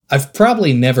I've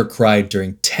probably never cried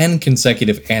during 10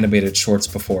 consecutive animated shorts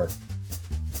before.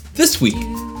 This week,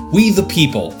 We the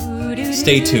People.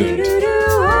 Stay tuned.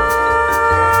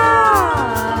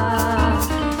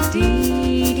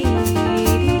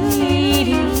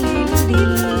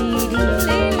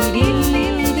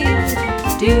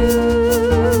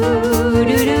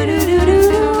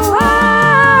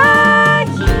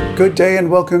 Good day and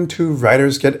welcome to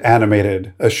Writers Get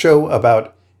Animated, a show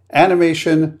about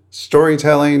animation,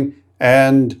 storytelling,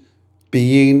 and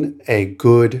being a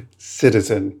good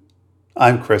citizen.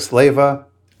 I'm Chris Leva.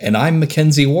 And I'm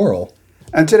Mackenzie Worrell.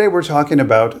 And today we're talking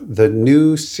about the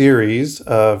new series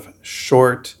of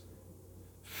short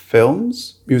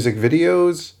films, music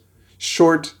videos,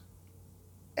 short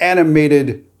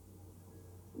animated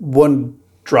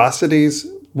wondrosities,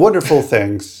 wonderful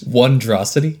things.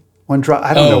 Wondrosity?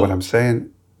 I don't know what I'm saying.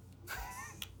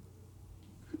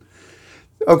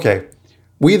 Okay.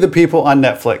 We the People on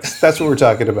Netflix. That's what we're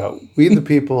talking about. We the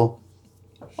People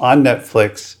on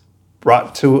Netflix,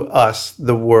 brought to us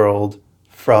the world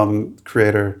from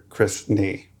creator Chris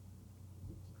Nee.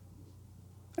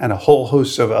 And a whole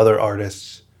host of other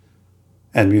artists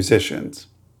and musicians.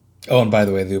 Oh, and by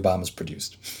the way, the Obamas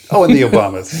produced. Oh, and the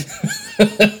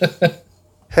Obamas.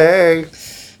 Hey.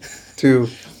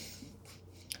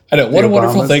 I know, what a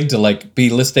wonderful thing to be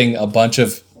listing a bunch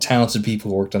of talented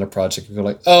people who worked on a project and go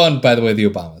like, oh, and by the way, the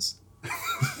Obamas.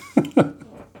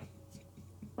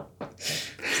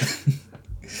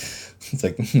 It's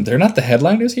like, they're not the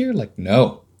headliners here? Like,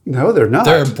 no. No, they're not.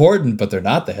 They're important, but they're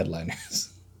not the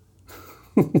headliners.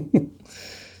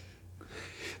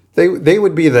 They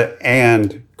would be the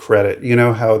and credit. You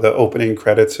know how the opening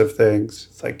credits of things,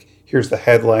 it's like, here's the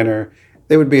headliner.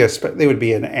 They would be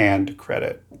an and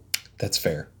credit. That's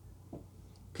fair.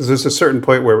 Because there's a certain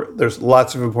point where there's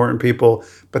lots of important people,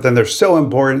 but then they're so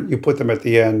important, you put them at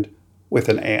the end with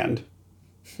an and.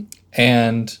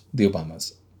 And the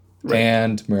Obamas. Right.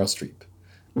 And Meryl Streep.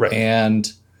 Right.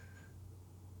 And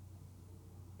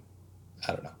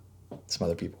I don't know, some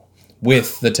other people.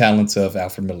 With the talents of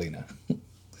Alfred Molina.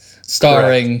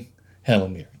 Starring Correct.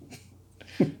 Helen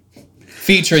Mirren.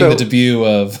 Featuring the debut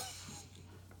of...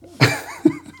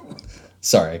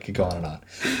 Sorry, I could go on and on.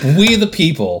 We the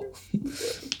People...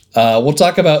 we'll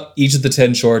talk about each of the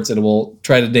 10 shorts and we'll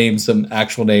try to name some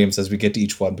actual names as we get to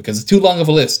each one because it's too long of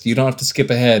a list. You don't have to skip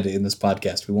ahead in this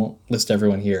podcast. We won't list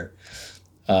everyone here.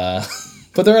 But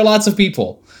there are lots of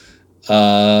people,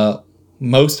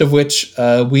 most of which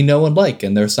we know and like.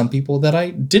 And there are some people that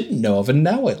I didn't know of and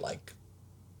now I like.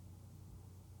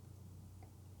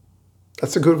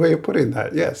 That's a good way of putting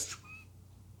that, yes.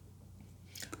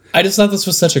 I just thought this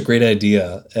was such a great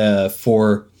idea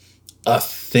for a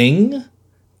thing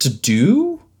to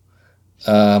do.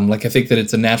 I think that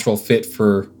it's a natural fit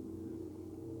for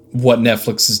what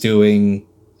Netflix is doing.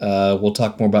 We'll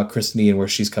talk more about Chris Nee and where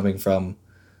she's coming from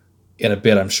in a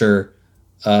bit, I'm sure.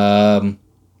 And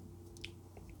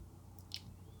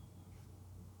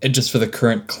just for the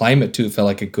current climate too, it felt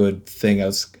like a good thing. I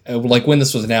was like, when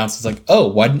this was announced, it's like, oh,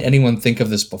 why didn't anyone think of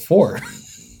this before?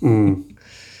 Good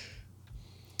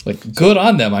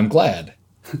on them. I'm glad.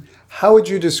 How would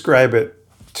you describe it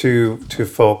to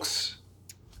folks?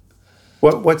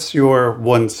 What's your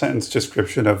one sentence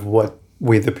description of what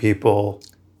We the People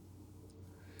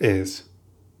is?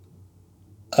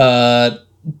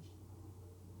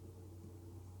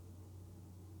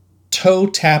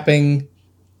 Toe-tapping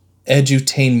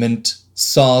edutainment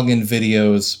song and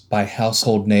videos by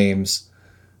household names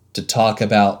to talk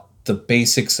about the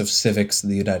basics of civics in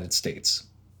the United States.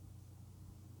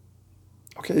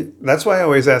 Okay, that's why I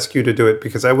always ask you to do it,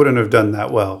 because I wouldn't have done that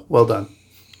well. Well done.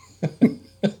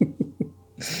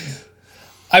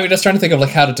 I was trying to think of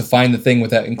how to define the thing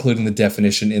without including the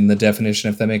definition in the definition,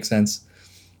 if that makes sense.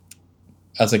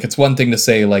 I was like, it's one thing to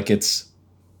say it's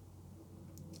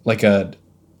like a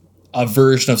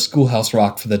version of Schoolhouse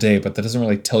Rock for the day, but that doesn't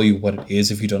really tell you what it is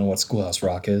if you don't know what Schoolhouse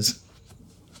Rock is.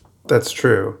 That's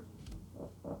true.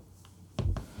 I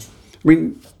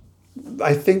mean,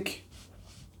 I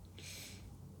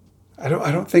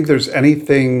don't think there's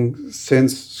anything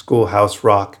since Schoolhouse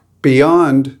Rock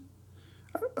beyond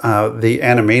the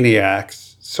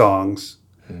Animaniacs songs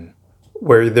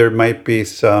where there might be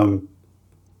some,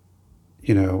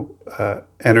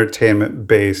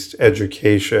 entertainment-based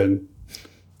education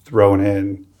thrown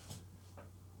in.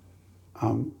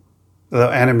 The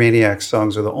Animaniacs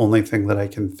songs are the only thing that I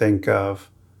can think of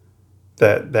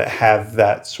that have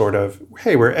that sort of,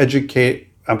 hey,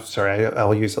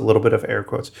 I'll use a little bit of air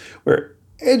quotes. We're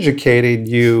educating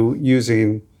you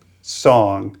using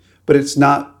song, but it's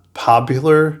not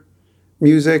popular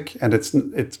music, and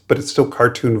but it's still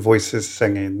cartoon voices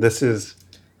singing. This is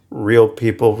real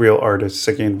people, real artists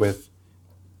singing with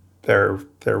their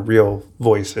real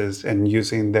voices and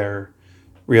using their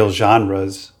real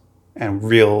genres and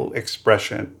real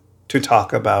expression to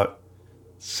talk about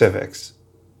civics.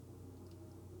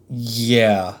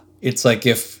 Yeah, it's like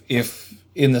if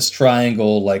in this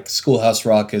triangle, like Schoolhouse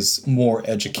Rock is more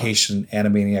education,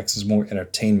 Animaniacs is more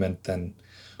entertainment, then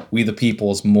We the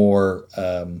People is more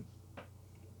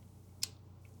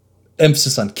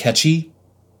emphasis on catchy.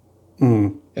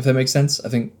 If that makes sense, I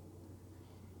think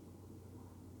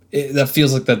that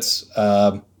feels like that's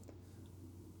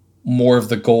more of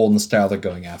the goal and the style they're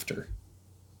going after.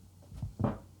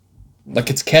 Like,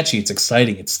 it's catchy, it's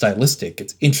exciting, it's stylistic,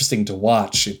 it's interesting to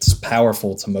watch, it's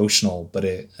powerful, it's emotional, but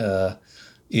it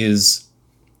is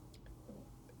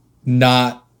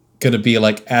not going to be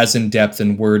like as in depth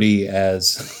and wordy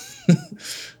as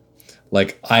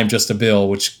like I'm Just a Bill,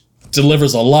 which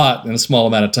delivers a lot in a small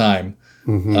amount of time.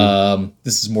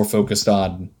 This is more focused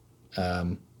on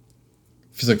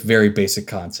feels like very basic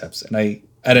concepts, and I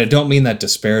don't mean that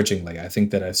disparagingly. I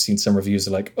think that I've seen some reviews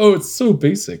that are like, oh, it's so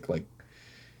basic. Like,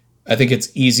 I think it's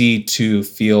easy to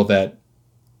feel that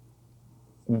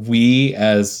we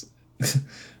as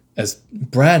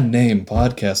brand name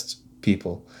podcast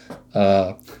people,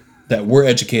 that we're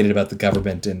educated about the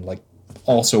government and like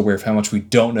also aware of how much we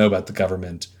don't know about the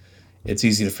government. It's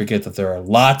easy to forget that there are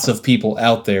lots of people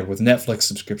out there with Netflix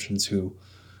subscriptions who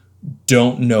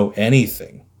don't know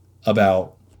anything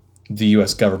about the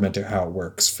U.S. government or how it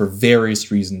works for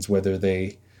various reasons, whether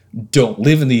they don't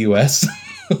live in the U.S.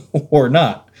 or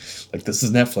not. Like, this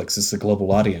is Netflix. This is a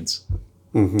global audience.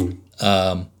 So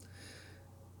I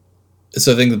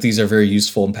think that these are very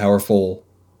useful and powerful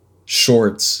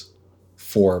shorts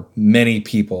for many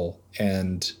people.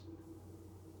 And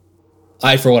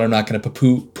I, for one, I'm not going to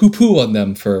poo-poo on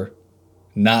them for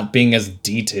not being as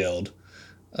detailed.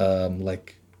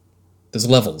 Like, there's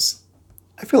levels.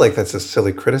 I feel like that's a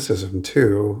silly criticism,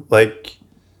 too. Like,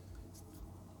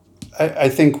 I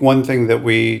think one thing that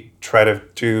we try to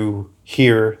do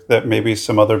here that maybe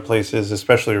some other places,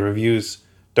 especially reviews,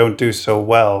 don't do so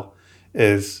well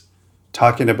is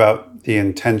talking about the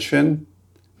intention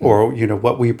or, you know,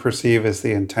 what we perceive as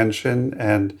the intention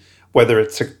and whether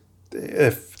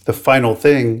if the final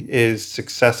thing is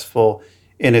successful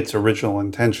in its original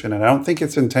intention. And I don't think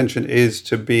its intention is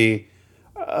to be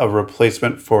a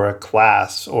replacement for a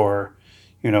class or,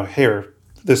 you know, here,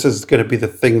 this is going to be the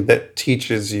thing that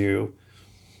teaches you.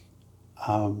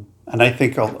 And I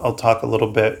think I'll talk a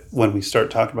little bit when we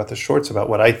start talking about the shorts about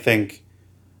what I think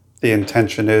the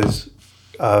intention is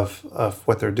of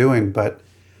what they're doing. But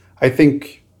I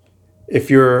think if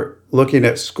you're looking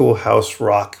at Schoolhouse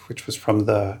Rock, which was from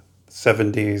the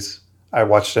 70s, I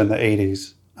watched it in the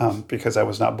 80s because I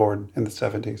was not born in the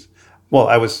 70s. Well,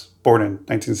 I was born in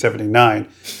 1979,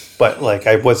 but like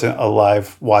I wasn't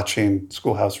alive watching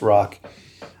Schoolhouse Rock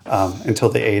until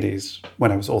the 80s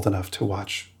when I was old enough to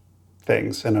watch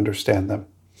things and understand them.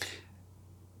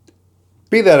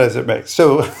 Be that as it may.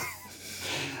 So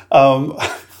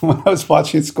when I was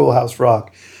watching Schoolhouse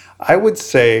Rock, I would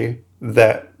say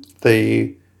that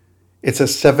it's a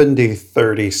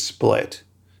 70-30 split.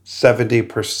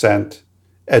 70%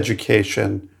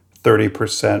 education,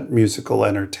 30% musical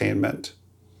entertainment.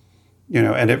 You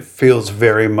know, and it feels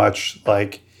very much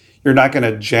like you're not going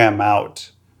to jam out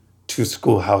to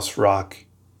Schoolhouse Rock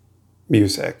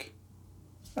music.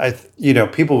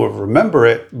 People will remember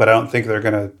it, but I don't think they're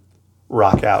going to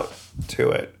rock out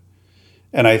to it.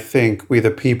 And I think We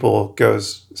the People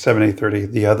goes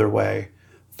 70-30 the other way.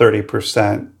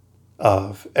 30%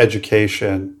 of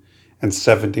education and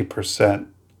 70%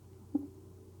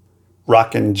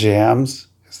 rockin' jams.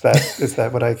 Is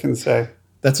that what I can say?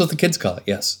 That's what the kids call it,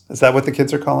 yes. Is that what the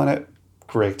kids are calling it?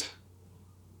 Great.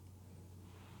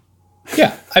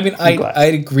 Yeah, I mean, I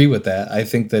agree with that. I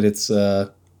think that it's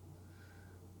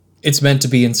meant to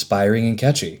be inspiring and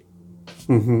catchy.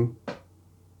 Mm-hmm.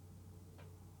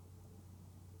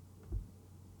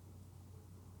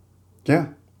 Yeah.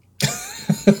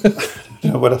 I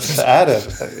don't know what else to add.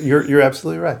 You're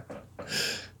absolutely right.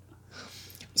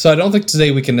 So I don't think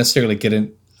today we can necessarily get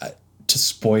into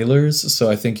spoilers, so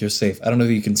I think you're safe. I don't know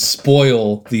if you can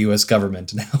spoil the U.S.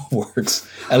 government and how it works,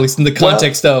 at least in the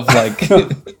context of like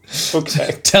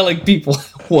telling people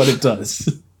what it does.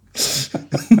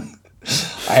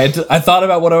 I thought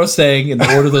about what I was saying in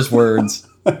the order of those words.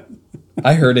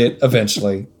 I heard it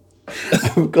eventually.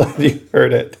 I'm glad you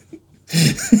heard it.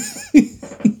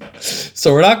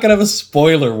 So we're not going to have a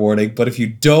spoiler warning, but if you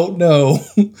don't know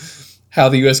how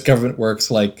the U.S. government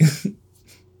works, like,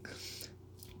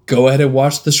 go ahead and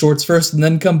watch the shorts first and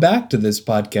then come back to this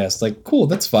podcast. Like, cool,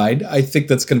 that's fine. I think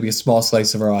that's going to be a small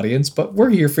slice of our audience, but we're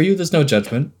here for you. There's no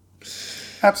judgment.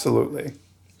 Absolutely.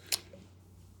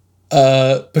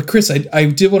 But Chris, I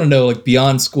did want to know, like,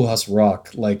 beyond Schoolhouse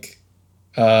Rock, like,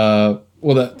 that's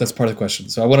part of the question.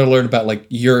 So I want to learn about, like,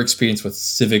 your experience with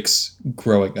civics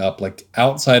growing up, like,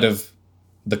 outside of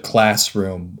the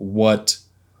classroom. What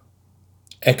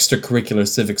extracurricular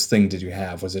civics thing did you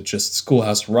have? Was it just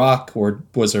Schoolhouse Rock, or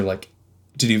was there, like,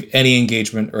 did you have any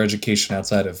engagement or education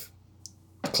outside of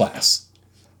class?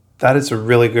 That is a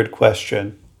really good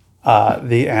question.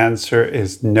 The answer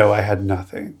is no, I had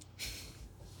nothing.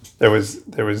 There was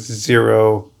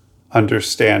zero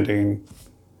understanding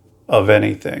of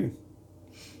anything,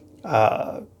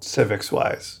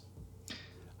 civics-wise.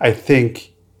 I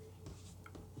think,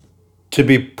 to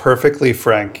be perfectly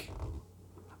frank,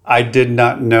 I did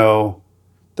not know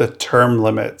the term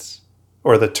limits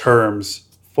or the terms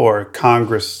for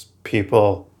Congress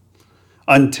people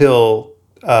until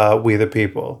We the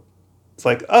People. It's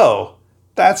like, oh,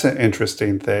 that's an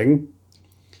interesting thing.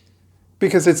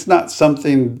 Because it's not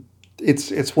something,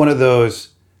 it's one of those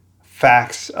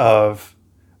facts of,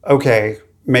 okay,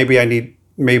 maybe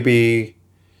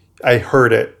I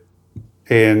heard it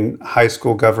in high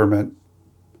school government,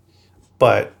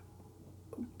 but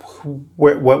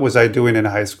what was I doing in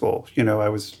high school? You know, I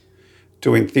was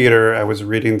doing theater, I was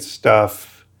reading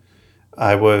stuff,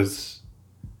 I was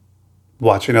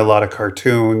watching a lot of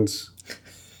cartoons,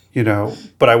 you know,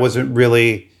 but I wasn't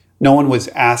really, no one was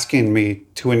asking me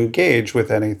to engage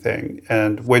with anything.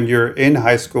 And when you're in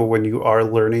high school, when you are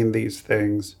learning these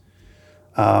things,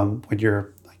 when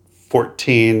you're like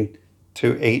 14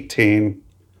 to 18,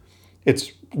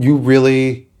 it's you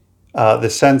really, the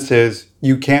sense is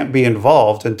you can't be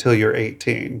involved until you're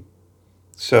 18.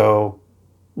 So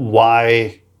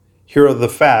why, here are the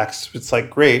facts. It's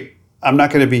like, great, I'm not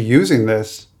going to be using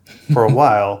this for a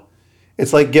while.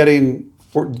 It's like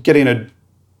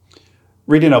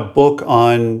reading a book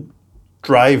on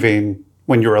driving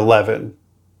when you're 11.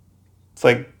 It's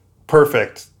like,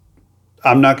 perfect.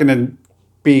 I'm not going to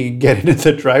be getting in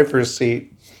the driver's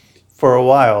seat for a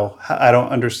while. I don't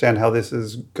understand how this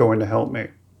is going to help me.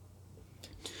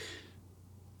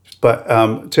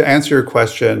 But to answer your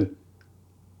question,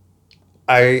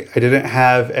 I didn't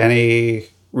have any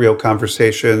real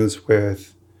conversations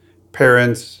with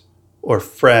parents or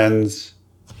friends.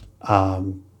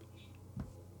 And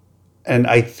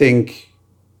I think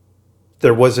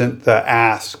there wasn't the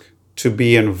ask to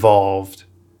be involved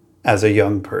as a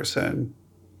young person.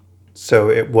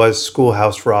 So it was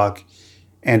Schoolhouse Rock,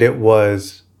 and it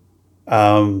was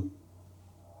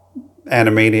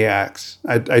Animaniacs.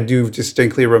 I do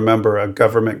distinctly remember a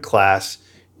government class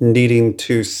needing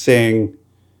to sing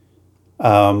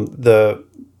the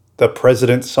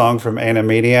president's song from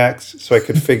Animaniacs so I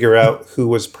could figure out who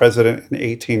was president in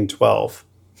 1812.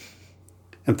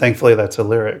 And thankfully, that's a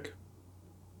lyric.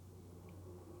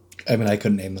 I mean, I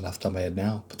couldn't name it off the top of my head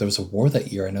now, but there was a war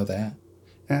that year. I know that.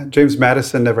 Yeah, James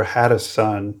Madison never had a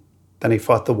son. Then he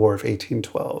fought the War of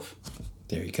 1812.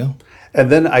 There you go. And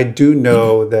then I do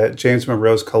know that James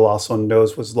Monroe's colossal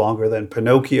nose was longer than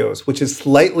Pinocchio's, which is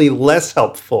slightly less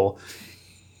helpful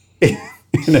in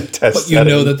a test But you setting.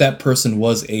 know that person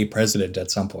was a president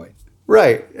at some point.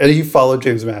 Right. And he followed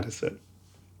James Madison.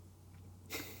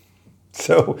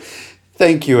 So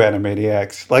thank you,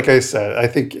 Animaniacs. Like I said, I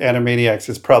think Animaniacs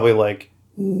is probably like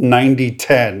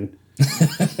 90-10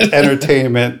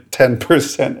 entertainment,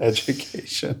 10%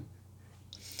 education.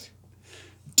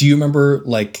 Do you remember,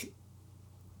 like,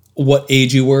 what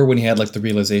age you were when you had, like, the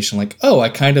realization, like, oh, I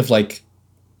kind of, like,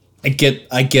 I get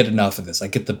enough of this. I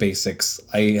get the basics.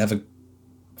 I have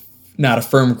not a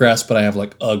firm grasp, but I have,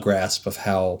 like, a grasp of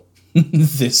how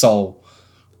this all,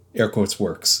 air quotes,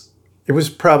 works. It was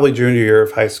probably junior year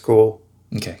of high school.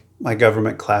 Okay. My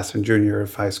government class in junior year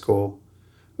of high school.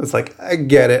 It was like, I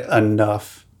get it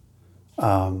enough.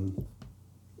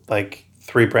 Like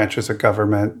 3 branches of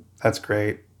government. That's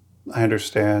great. I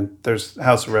understand. There's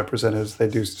House of Representatives. They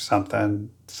do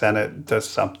something. Senate does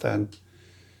something.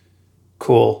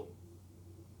 Cool.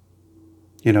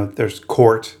 You know, there's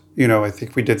court. You know, I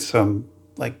think we did some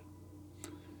like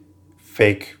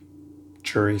fake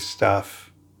jury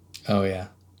stuff. Oh, yeah.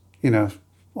 You know,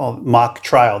 all mock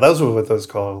trial. Those were what those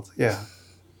called. Yeah.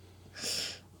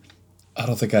 I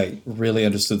don't think I really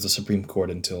understood the Supreme Court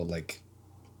until, like,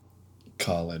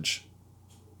 college.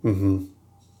 Mm-hmm.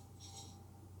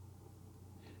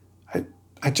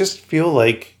 I just feel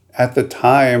like at the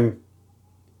time,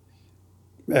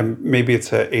 and maybe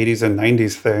it's a 80s and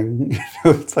 90s thing,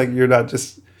 it's like you're not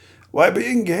just, why be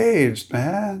engaged,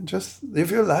 man? Just live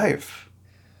your life.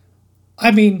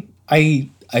 I mean, I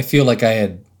feel like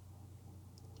I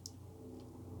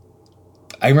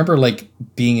remember like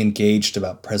being engaged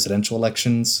about presidential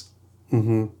elections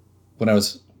when I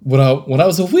was when I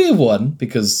was a wee one,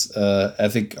 because I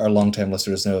think our longtime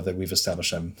listeners know that we've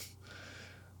established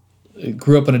I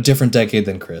grew up in a different decade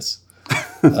than Chris.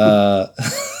 That's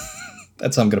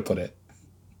how I'm gonna put it.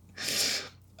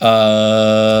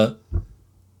 So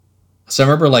I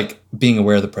remember like being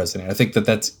aware of the president. I think that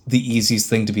that's the easiest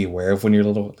thing to be aware of when you're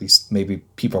little. At least maybe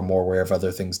people are more aware of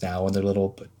other things now when they're little.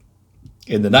 But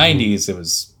in the 90s,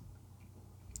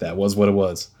 that was what it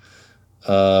was.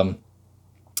 But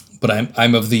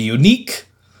I'm of the unique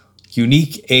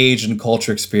age and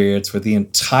culture experience where the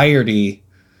entirety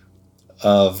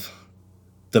of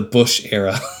the Bush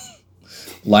era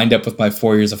lined up with my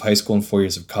 4 years of high school and 4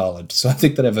 years of college. So I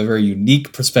think that I have a very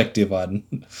unique perspective on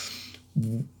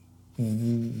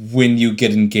when you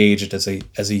get engaged as a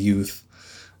youth.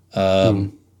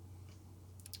 So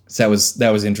that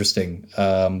was interesting.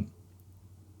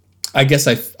 I guess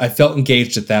I felt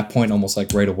engaged at that point almost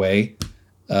like right away.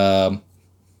 Not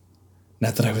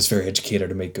that I was very educated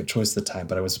to make good choices at the time,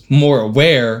 but I was more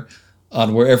aware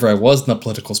on wherever I was in the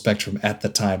political spectrum at the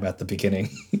time, at the beginning.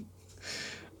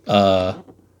 But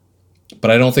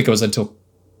I don't think it was until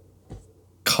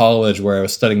college where I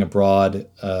was studying abroad,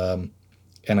 and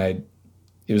it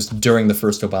was during the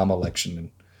first Obama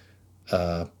election,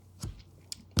 and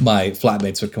my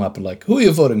flatmates would come up and like, "Who are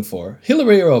you voting for,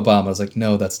 Hillary or Obama?" I was like,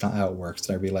 "No, that's not how it works."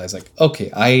 And I realized like, okay,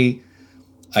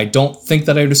 I don't think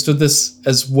that I understood this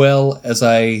as well as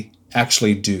I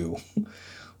actually do.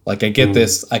 Like I get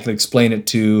this, I can explain it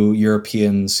to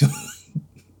Europeans who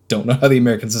don't know how the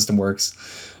American system works.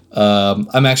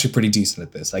 I'm actually pretty decent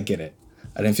at this. I get it.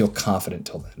 I didn't feel confident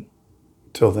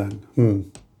till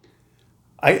then.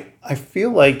 I feel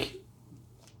like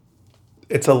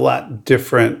it's a lot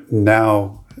different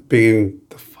now being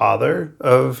the father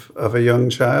of a young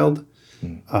child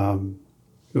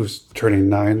who's turning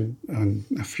 9 in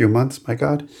a few months. My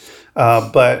God,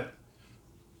 but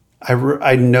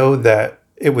I know that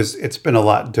it's been a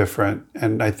lot different,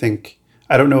 and I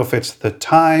don't know if it's the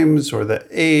times or the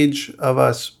age of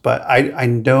us, but I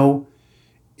know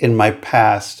in my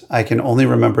past I can only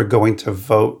remember going to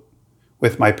vote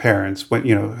with my parents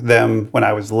when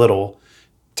I was little,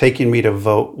 taking me to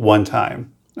vote one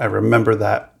time. I remember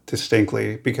that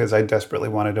distinctly because I desperately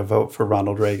wanted to vote for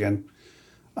Ronald Reagan.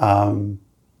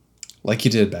 Like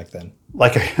you did back then.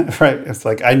 Right. It's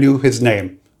like I knew his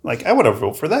name. Like I want to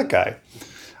vote for that guy.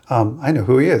 I know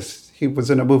who he is. He was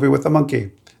in a movie with a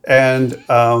monkey. And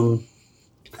I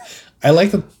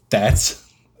like that.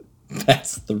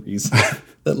 That's the reason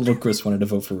that little Chris wanted to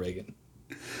vote for Reagan.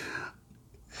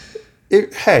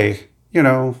 Hey,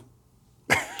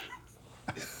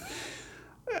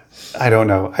 I don't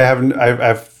know. I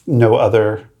have no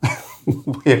other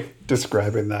way of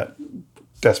describing that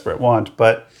desperate want.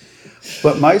 But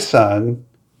my son,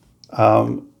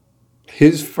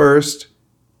 his first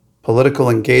political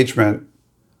engagement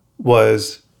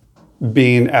was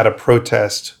being at a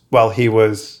protest while he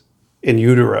was in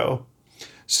utero.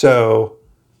 So,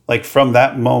 like from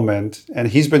that moment, and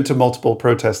he's been to multiple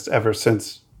protests ever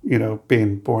since,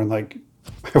 being born. Like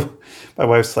my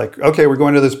wife's like, okay, we're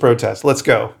going to this protest. Let's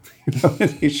go.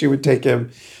 And she would take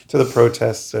him to the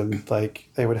protests, and like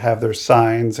they would have their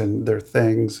signs and their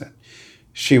things. And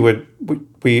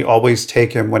we always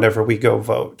take him whenever we go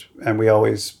vote, and we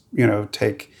always,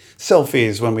 take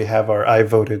selfies when we have our I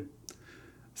voted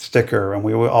sticker, and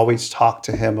we will always talk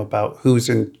to him about who's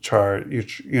in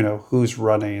charge, who's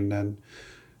running and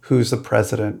who's the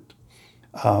president.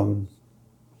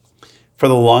 For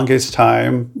the longest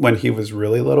time, when he was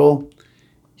really little,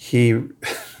 he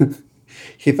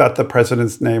he thought the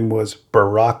president's name was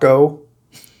Barack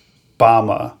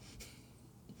Obama.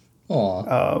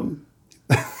 Aw.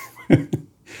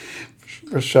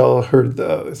 Rochelle heard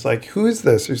it's like, who is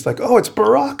this? He's like, oh, it's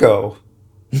Barack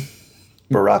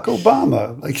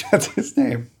Obama. Like, that's his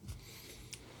name.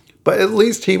 But at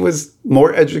least he was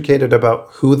more educated about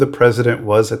who the president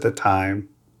was at the time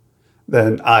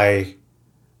than I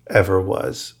ever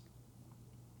was.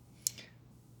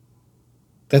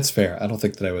 That's fair. I don't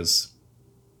think that I was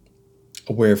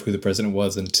aware of who the president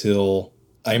was until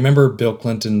I remember Bill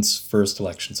Clinton's first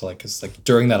election. So it's like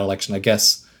during that election, I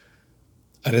guess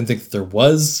I didn't think that there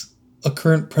was a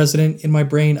current president in my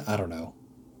brain. I don't know.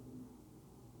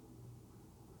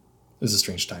 It was a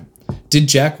strange time. Did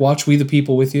Jack watch We the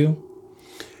People with you?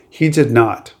 He did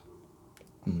not.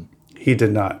 He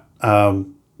did not.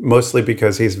 Mostly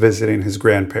because he's visiting his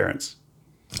grandparents.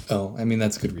 Oh, I mean,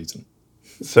 that's a good reason.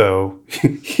 So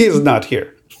he is not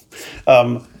here.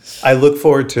 I look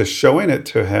forward to showing it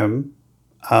to him.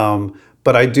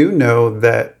 But I do know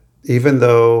that even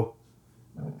though,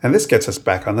 and this gets us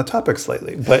back on the topic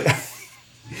slightly, but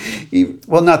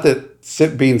well, not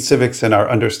that being civics and our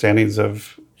understandings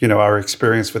of, our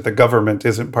experience with the government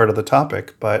isn't part of the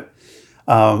topic, but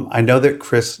I know that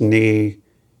Chris Nee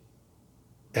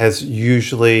has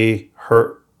usually,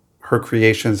 her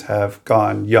creations have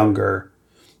gone younger,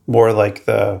 more like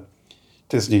the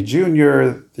Disney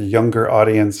Junior, the younger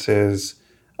audiences,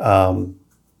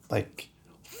 like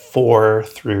 4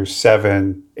 through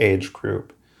 7 age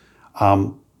group.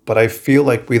 But I feel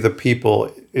like We the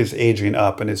People is aging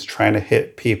up and is trying to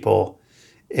hit people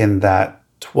in that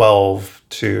 12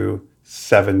 to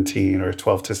 17 or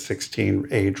 12 to 16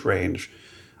 age range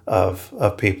of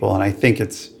people. And I think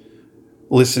it's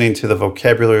listening to the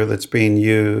vocabulary that's being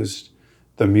used,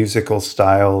 the musical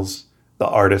styles, the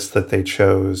artists that they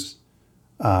chose,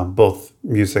 both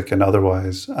music and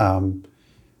otherwise.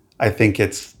 I think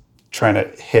it's trying to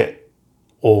hit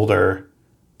older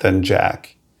than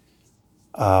Jack.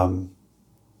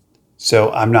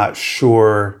 So I'm not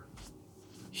sure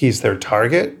he's their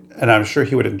target, and I'm sure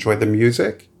he would enjoy the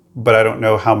music, but I don't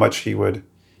know how much he would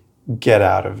get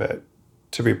out of it,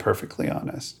 to be perfectly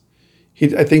honest.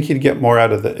 I think he'd get more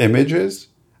out of the images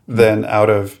than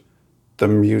out of the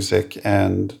music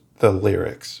and the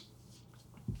lyrics.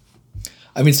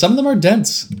 I mean, some of them are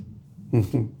dense,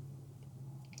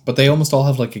 but they almost all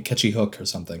have like a catchy hook or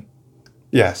something.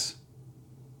 Yes.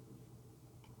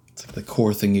 It's like the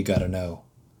core thing you gotta know.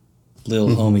 Lil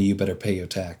homie, you better pay your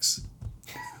tax.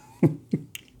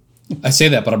 I say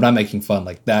that, but I'm not making fun.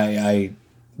 Like that,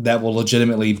 that will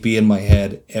legitimately be in my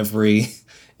head every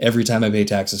time I pay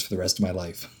taxes for the rest of my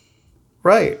life.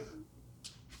 Right.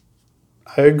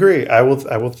 I agree. I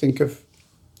will think of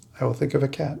a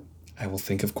cat. I will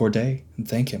think of Corday and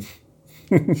thank him.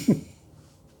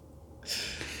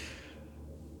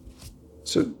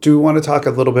 So do you want to talk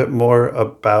a little bit more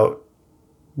about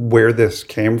where this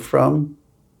came from?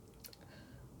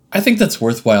 I think that's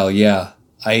worthwhile, yeah.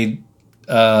 I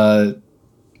think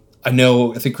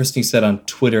Christy said on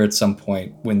Twitter at some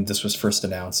point when this was first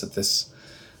announced that this,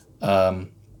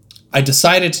 I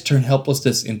decided to turn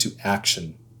helplessness into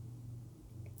action,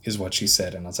 is what she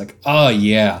said. And I was like, oh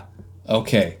yeah,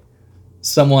 okay.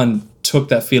 Someone took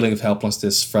that feeling of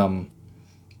helplessness from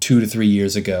 2 to 3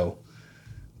 years ago,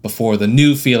 before the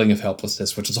new feeling of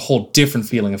helplessness, which is a whole different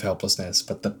feeling of helplessness,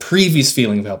 but the previous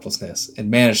feeling of helplessness, and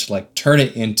managed to like turn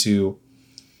it into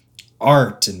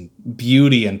art and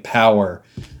beauty and power.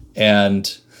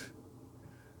 And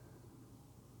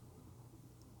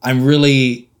I'm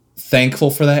really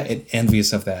thankful for that and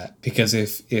envious of that, because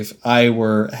if I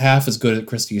were half as good at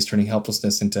Christie's turning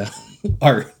helplessness into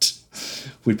art,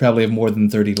 we'd probably have more than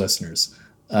 30 listeners.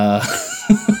 But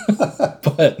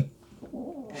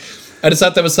I just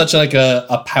thought that was such like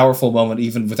a powerful moment,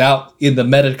 even without in the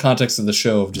meta context of the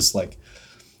show, of just like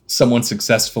someone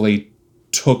successfully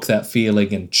took that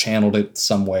feeling and channeled it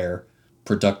somewhere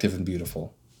productive and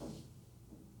beautiful.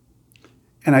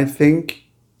 And I think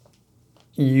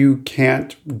you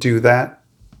can't do that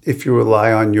if you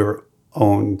rely on your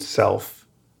own self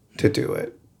to do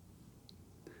it.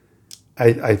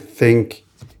 I think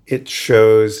it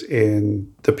shows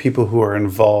in the people who are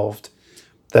involved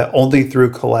that only through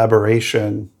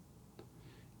collaboration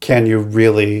can you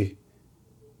really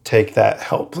take that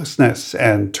helplessness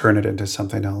and turn it into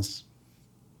something else.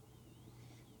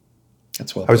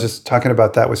 That's well. I was just talking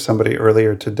about that with somebody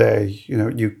earlier today.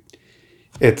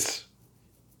 There's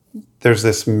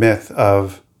this myth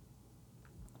of,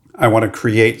 I want to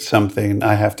create something,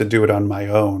 I have to do it on my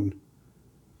own.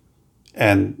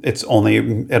 And it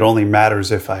only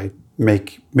matters if I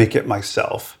make it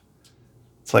myself.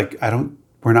 It's like,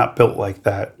 we're not built like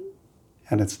that.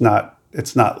 And it's not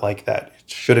like that. It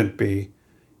shouldn't be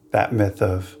that myth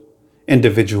of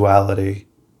individuality.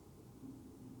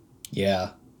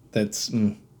 Yeah, that's,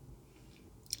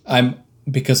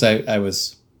 because I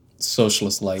was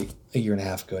socialist light a year and a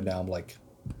half ago. Now I'm like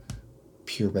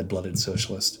pure red-blooded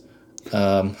socialist.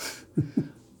 I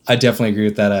definitely agree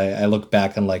with that. I look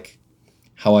back on like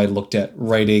how I looked at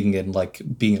writing and like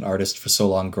being an artist for so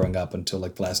long growing up until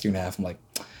like the last year and a half. I'm like,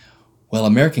 well,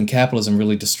 American capitalism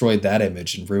really destroyed that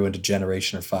image and ruined a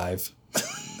generation or 5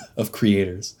 of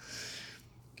creators.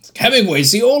 It's like,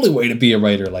 Hemingway's the only way to be a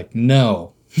writer. Like,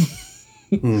 no.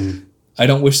 I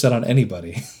don't wish that on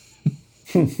anybody.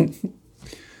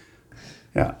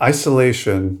 Yeah,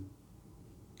 isolation.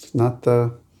 It's not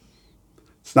the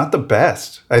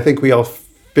best. I think we all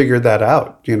figured that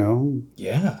out.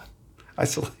 Yeah.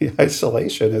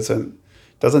 Isolation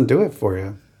doesn't do it for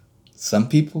you. Some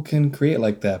people can create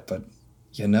like that, but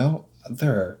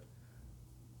there are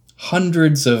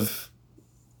hundreds of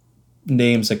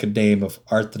names I could name of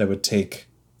art that I would take,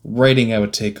 writing I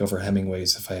would take over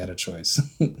Hemingway's if I had a choice.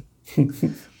 And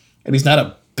he's not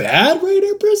a bad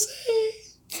writer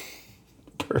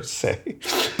Per se.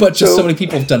 but just so many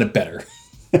people have done it better.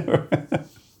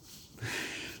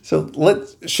 So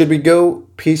should we go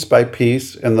piece by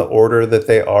piece in the order that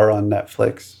they are on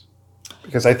Netflix?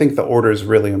 Because I think the order is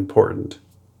really important.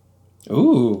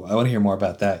 Ooh, I want to hear more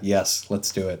about that. Yes,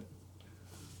 let's do it.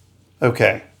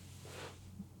 Okay.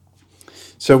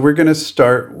 So we're going to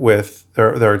start with,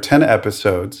 there are 10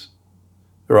 episodes.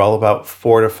 They're all about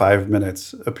 4 to 5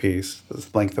 minutes a piece, the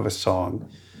length of a song.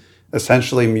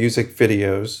 Essentially music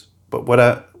videos. But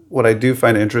what I do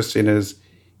find interesting is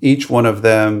each one of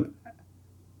them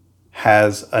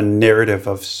has a narrative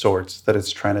of sorts that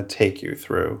it's trying to take you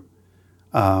through.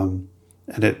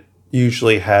 And it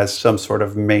usually has some sort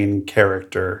of main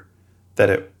character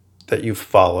that you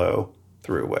follow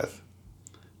through with.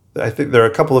 I think there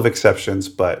are a couple of exceptions,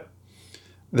 but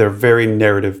they're very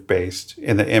narrative based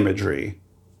in the imagery,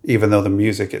 even though the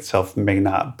music itself may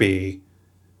not be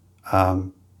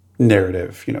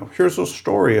narrative. Here's a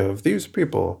story of these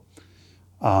people.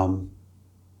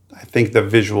 I think the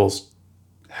visuals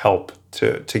help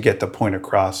to get the point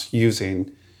across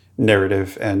using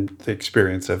narrative and the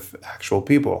experience of actual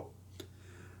people.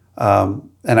 And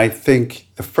I think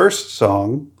the first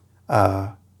song,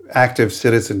 Active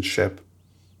Citizenship,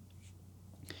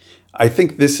 I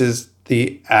think this is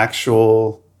the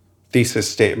actual thesis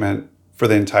statement for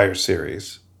the entire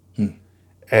series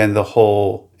and the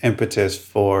whole impetus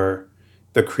for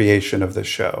the creation of the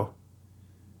show.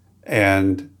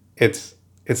 And it's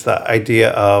the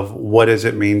idea of what does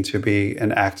it mean to be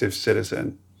an active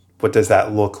citizen? What does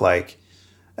that look like?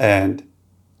 And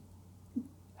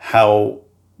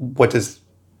what does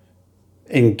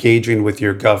engaging with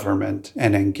your government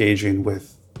and engaging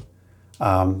with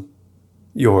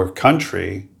your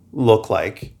country look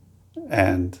like?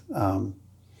 And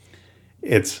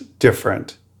it's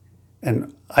different.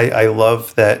 And I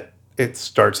love that it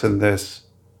starts in this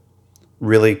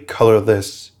really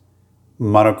colorless,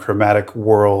 monochromatic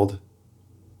world,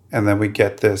 and then we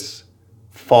get this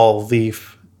fall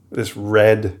leaf, this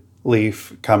red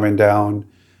leaf coming down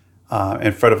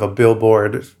in front of a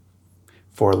billboard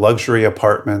for luxury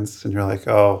apartments, and you're like,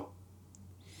 oh,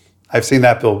 I've seen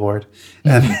that billboard.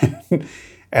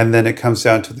 And then it comes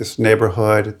down to this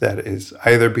neighborhood that is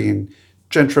either being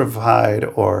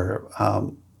gentrified or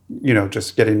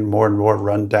just getting more and more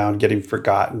run down, getting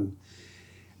forgotten.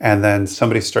 And then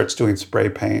somebody starts doing spray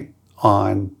paint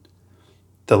on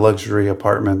the luxury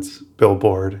apartments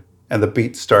billboard, and the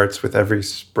beat starts with every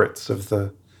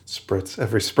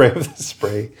every spray of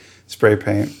the spray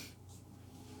paint.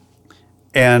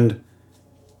 And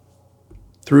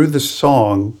through the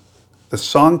song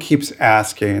keeps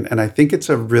asking, and I think it's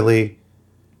a really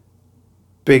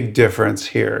big difference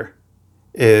here,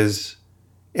 is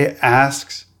it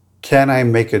asks, can I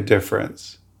make a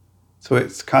difference? So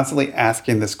it's constantly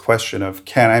asking this question of,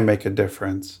 can I make a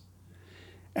difference?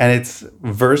 And it's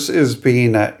versus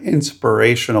being an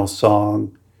inspirational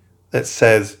song that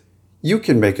says, you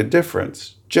can make a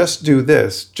difference. Just do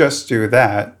this, just do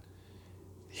that.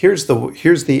 Here's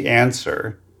the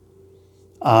answer.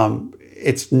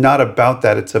 It's not about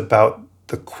that. It's about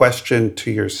the question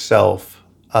to yourself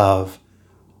of,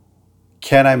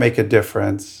 can I make a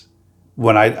difference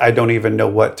when I don't even know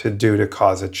what to do to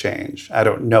cause a change? I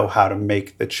don't know how to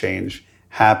make the change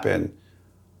happen.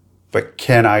 But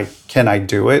can I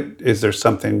do it? Is there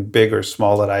something big or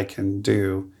small that I can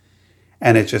do?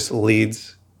 And it just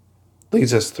leads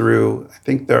us through. I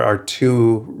think there are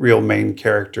two real main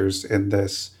characters in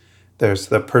this. There's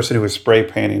the person who is spray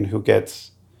painting who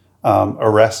gets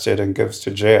arrested and goes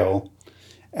to jail.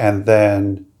 And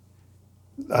then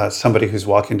somebody who's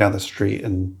walking down the street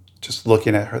and just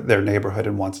looking at their neighborhood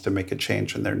and wants to make a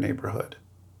change in their neighborhood.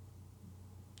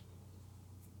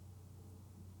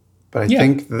 But I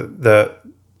think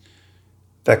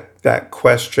that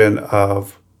question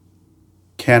of,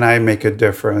 can I make a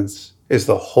difference, is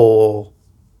the whole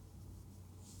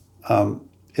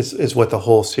is what the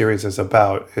whole series is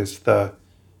about. Is the,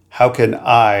 how can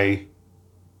I,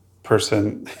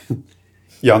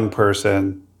 young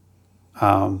person,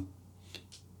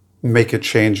 make a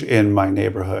change in my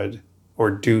neighborhood or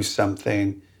do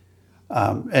something,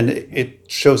 and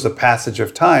it shows the passage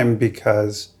of time,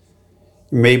 because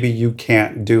maybe you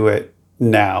can't do it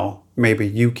now. Maybe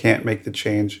you can't make the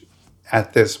change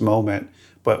at this moment,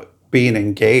 but being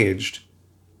engaged,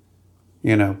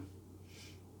 even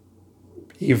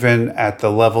at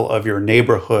the level of your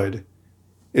neighborhood,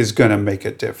 is going to make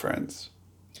a difference.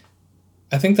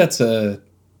 I think that's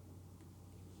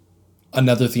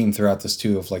another theme throughout this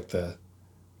too, of like the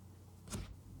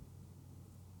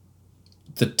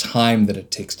time that it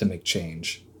takes to make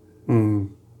change,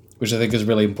 which I think is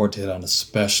really important to hit on,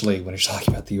 especially when you're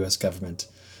talking about the U.S. government.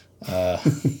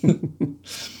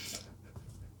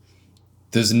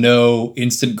 There's no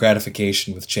instant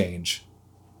gratification with change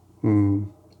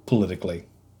politically.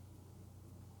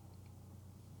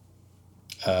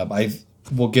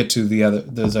 We'll get to the other.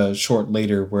 There's a short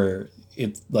later where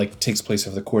it like takes place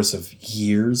over the course of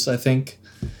years, I think.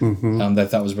 That I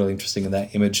thought was really interesting, and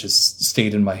that image has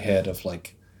stayed in my head of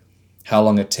like how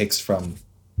long it takes from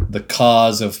the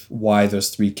cause of why those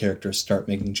three characters start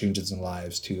making changes in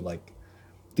lives to like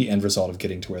the end result of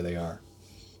getting to where they are.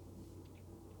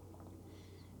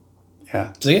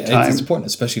 Yeah. So yeah, it's important,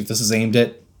 especially if this is aimed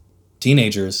at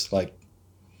teenagers. Like,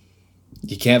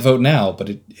 you can't vote now, but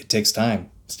it takes time.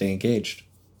 Stay engaged.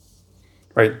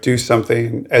 Right. Do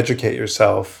something, educate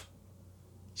yourself,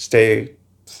 stay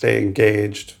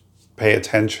engaged, pay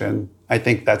attention. I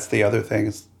think that's the other thing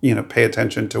is, pay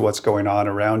attention to what's going on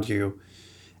around you.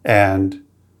 And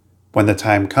when the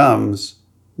time comes,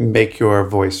 make your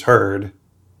voice heard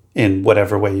in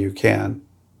whatever way you can.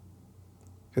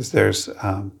 Because there's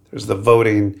the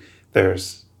voting,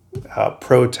 there's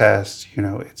protest,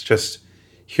 it's just,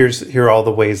 here are all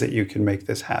the ways that you can make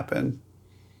this happen.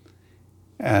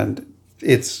 And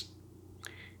it's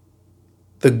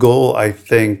the goal, I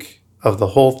think, of the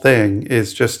whole thing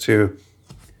is just to,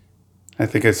 I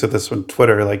think I said this on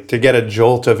Twitter, like to get a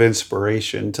jolt of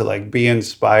inspiration, to like be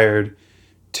inspired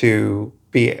to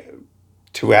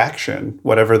action,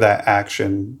 whatever that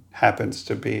action happens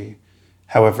to be,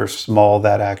 however small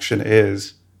that action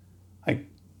is, like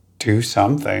do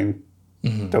something.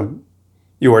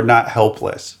 You are not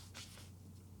helpless.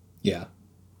 Yeah.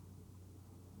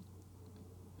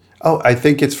 Oh, I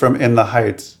think it's from In the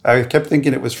Heights. I kept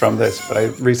thinking it was from this, but I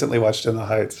recently watched In the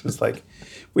Heights. It was like,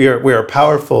 we are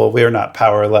powerful, we are not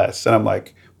powerless. And I'm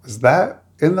like, was that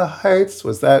In the Heights?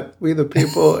 Was that We the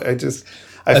People? I think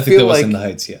feel that was like In the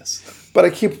Heights, yes. But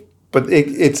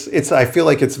it's I feel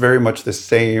like it's very much the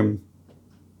same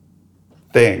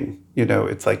thing.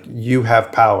 It's like you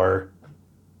have power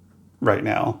right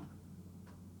now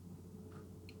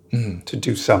to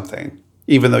do something,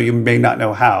 even though you may not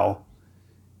know how.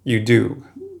 You do.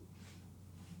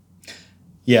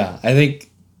 Yeah, I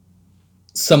think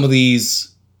some of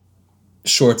these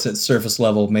shorts at surface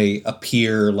level may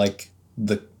appear like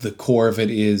the core of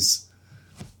it is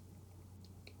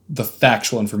the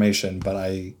factual information, but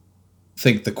I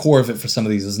think the core of it for some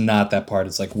of these is not that part.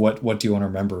 It's like, what do you want to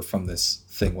remember from this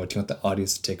thing? What do you want the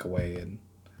audience to take away? And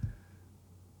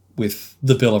with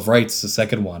the Bill of Rights, the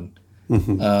second one,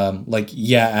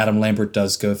 Adam Lambert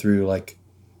does go through like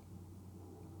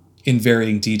in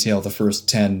varying detail the first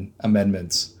 10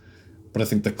 amendments, but I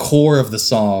think the core of the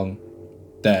song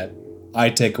that I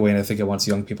take away, and I think it wants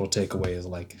young people to take away, is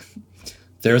like,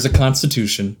 there's a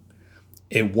constitution.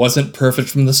 It wasn't perfect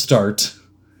from the start.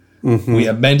 We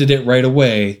amended it right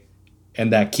away,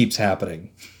 and that keeps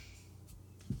happening.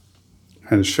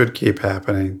 And should keep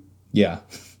happening. Yeah.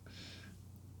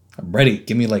 I'm ready.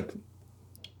 Give me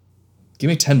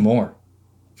 10 more.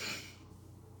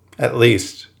 At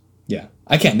least. Yeah.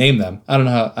 I can't name them. I don't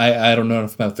know how, I don't know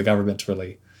enough about the government to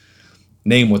really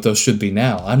name what those should be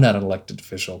now. I'm not an elected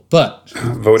official, but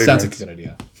voting sounds rights. like a good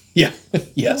idea. Yeah.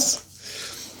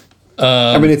 Yes.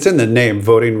 I mean, it's in the name,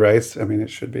 voting rights. I mean, it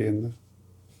should be in the...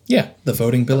 Yeah, the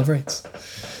Voting Bill of Rights.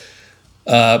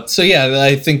 So yeah,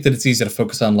 I think that it's easy to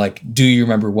focus on like, do you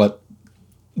remember what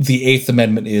the Eighth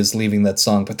Amendment is, leaving that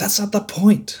song? But that's not the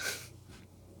point.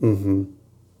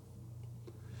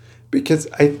 Because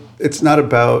it's not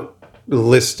about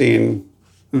listing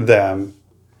them.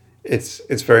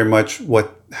 It's very much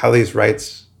how these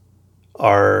rights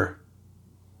are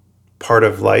part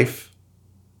of life.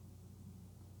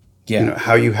 Yeah.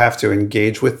 How you have to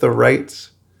engage with the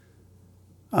rights.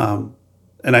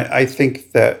 And I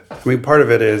think that, part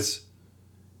of it is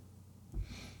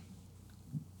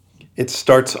it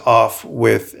starts off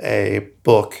with a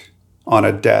book on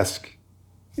a desk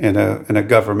in a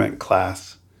government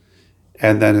class.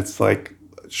 And then it's like,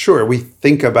 sure, we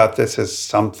think about this as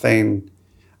something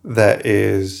that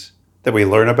we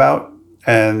learn about,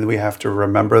 and we have to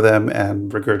remember them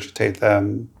and regurgitate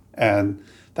them. And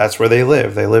that's where they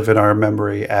live. They live in our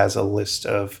memory as a list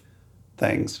of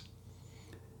things.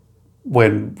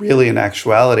 When really, in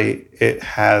actuality, it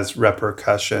has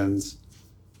repercussions.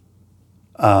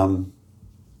 And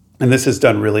this is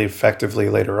done really effectively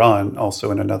later on, also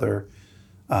in another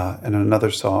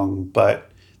song.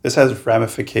 But This has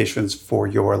ramifications for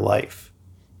your life.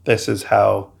 This is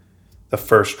how the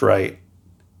first right,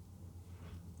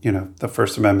 the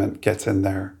First Amendment gets in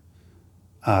there.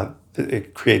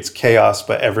 It creates chaos,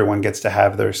 but everyone gets to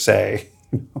have their say.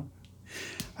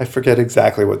 I forget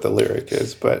exactly what the lyric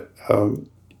is, but Oh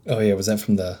yeah, was that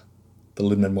from the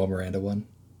Lin-Manuel Miranda one?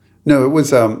 no,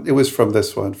 it was from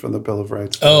this one, from the Bill of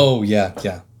Rights. Oh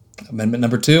yeah. Amendment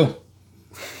number 2.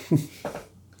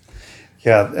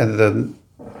 Yeah, and then,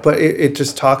 but it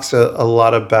just talks a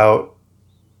lot about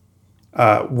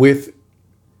with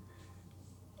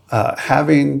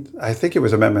having, I think it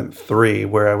was Amendment 3,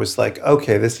 where I was like,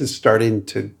 okay, this is starting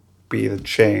to be the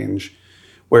change,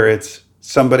 where it's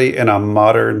somebody in a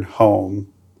modern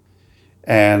home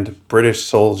and British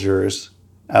soldiers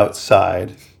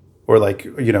outside, or like,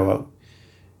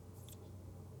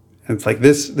 it's like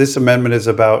this amendment is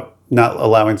about not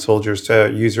allowing soldiers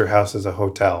to use your house as a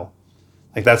hotel.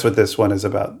 Like that's what this one is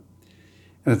about.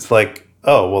 And it's like,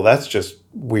 oh, well, that's just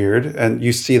weird. And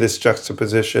you see this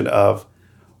juxtaposition of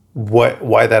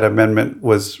why that amendment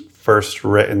was first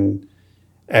written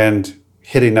and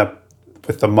hitting up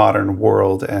with the modern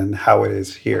world and how it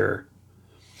is here.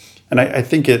 And I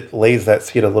think it lays that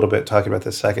seed a little bit talking about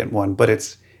the second one, but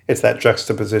it's that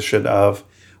juxtaposition of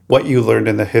what you learned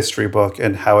in the history book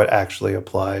and how it actually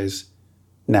applies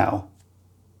now.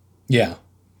 Yeah.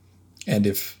 And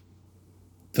if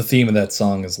the theme of that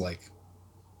song is like,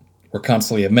 we're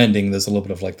constantly amending, there's a little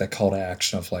bit of like that call to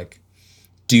action of like,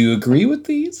 do you agree with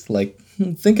these? Like,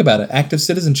 think about it. Active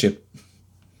citizenship.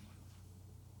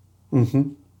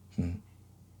 Mm-hmm.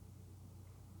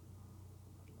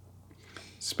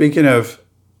 Speaking of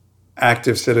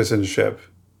active citizenship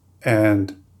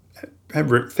and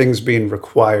things being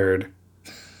required,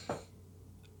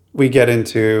 we get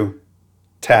into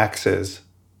taxes.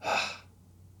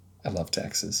 I love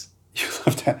taxes. You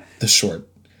love taxes? The short.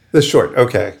 The short,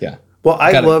 okay. Yeah. Well,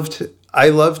 I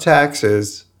love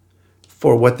taxes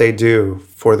for what they do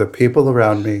for the people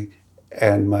around me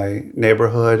and my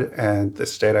neighborhood and the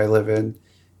state I live in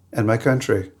and my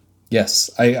country. Yes,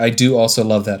 I do also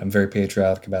love that. I'm very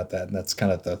patriotic about that, and that's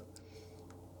kind of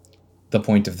the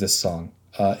point of this song.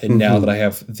 And now that I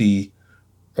have the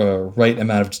right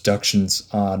amount of deductions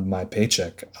on my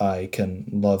paycheck, I can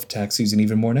love tax season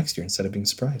even more next year instead of being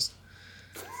surprised.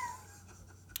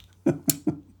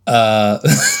 I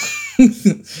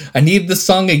needed the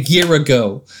song a year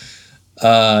ago.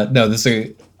 No,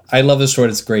 I love this short.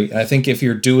 It's great. And I think if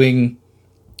you're doing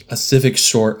a civic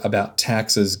short about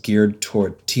taxes geared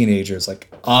toward teenagers,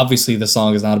 like obviously the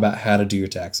song is not about how to do your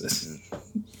taxes.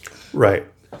 Right.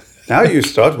 Now you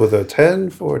start with a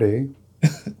 1040.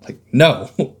 Like, no.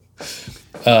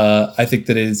 I think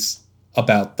that is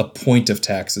about the point of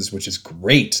taxes, which is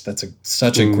great. That's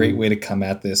such a great way to come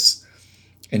at this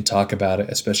and talk about it,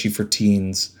 especially for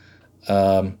teens.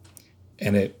 And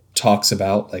it talks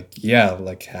about like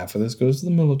half of this goes to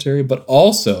the military, but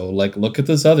also like look at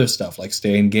this other stuff, like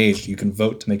stay engaged. You can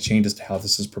vote to make changes to how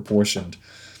this is proportioned.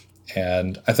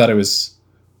 And I thought it was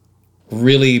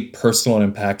really personal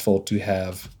and impactful to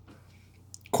have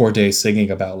Corday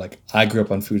singing about like, I grew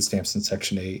up on food stamps in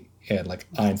Section 8 and like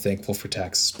I'm thankful for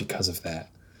taxes because of that.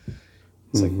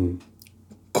 It's like,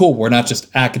 cool, we're not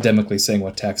just academically saying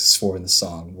what tax is for in the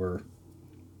song. We're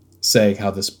saying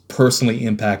how this personally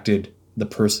impacted the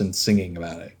person singing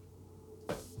about it.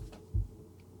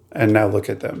 And now look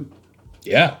at them.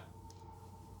 Yeah.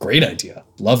 Great idea.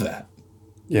 Love that.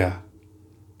 Yeah.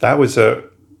 That was a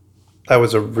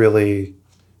really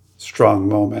strong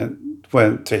moment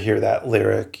when to hear that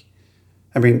lyric.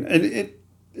 I mean,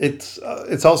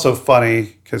 it's also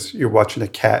funny because you're watching a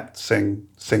cat sing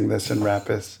this and rap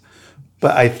this.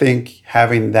 But I think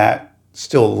having that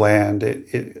still land,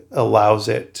 it allows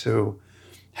it to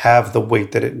have the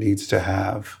weight that it needs to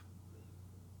have.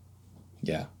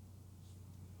 Yeah.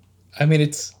 I mean,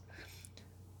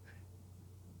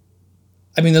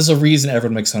 there's a reason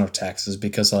everyone makes fun of taxes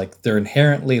because like they're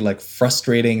inherently like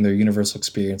frustrating. Their universal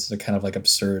experiences are kind of like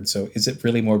absurd. So is it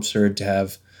really more absurd to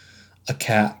have a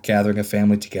cat gathering a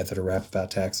family together to rap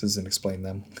about taxes and explain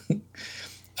them?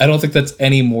 I don't think that's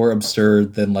any more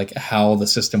absurd than like how the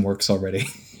system works already.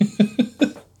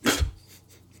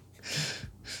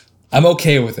 I'm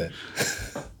okay with it.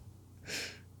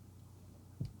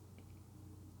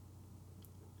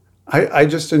 I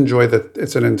just enjoy that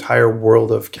it's an entire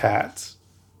world of cats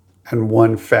and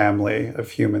one family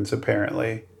of humans,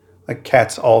 apparently. Like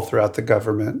cats all throughout the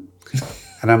government.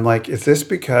 And I'm like, is this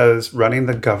because running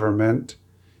the government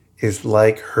is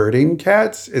like hurting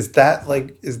cats? Is that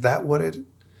what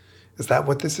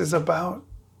this is about?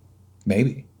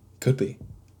 Maybe. Could be.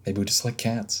 Maybe we just like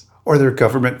cats. or they're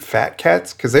government fat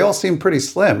cats, because they all seem pretty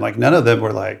slim. Like none of them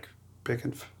were like big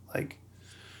and like.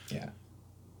 Yeah.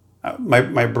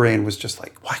 My brain was just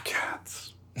like, why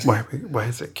cats? Why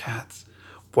is it cats?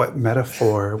 What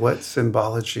metaphor? What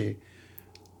symbology?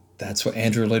 That's what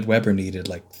Andrew Lloyd Webber needed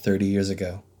like 30 years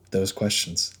ago. Those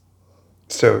questions.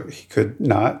 So he could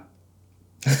not.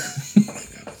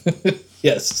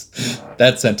 Yes,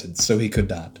 that sentence. So he could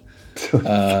not. So he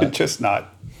could just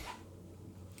not.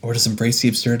 Or just embrace the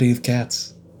absurdity of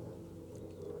cats.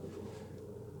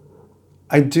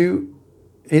 I do.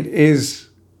 It is.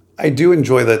 I do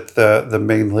enjoy that the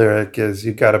main lyric is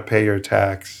 "You got to pay your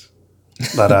tax."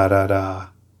 La da da da.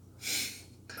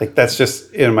 Like that's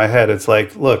just in my head. It's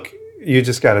like, look, you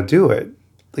just got to do it.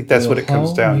 Like that's what it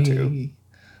comes down to.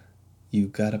 You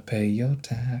gotta pay your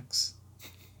tax.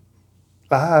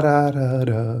 La da da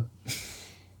da.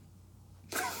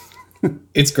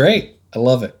 It's great. I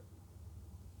love it.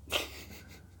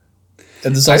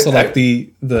 And there's also like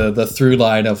the through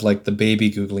line of like the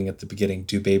baby Googling at the beginning,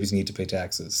 do babies need to pay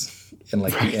taxes? And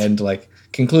like the end, like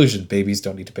conclusion, babies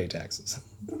don't need to pay taxes.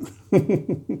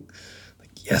 Like,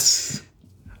 yes.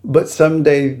 But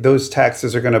someday those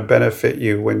taxes are going to benefit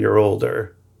you when you're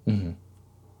older. Mm-hmm.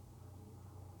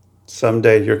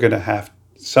 Someday you're going to have,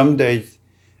 someday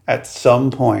at some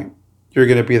point, you're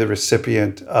going to be the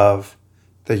recipient of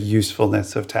the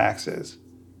usefulness of taxes.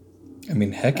 I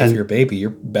mean, heck, if you're a baby, you're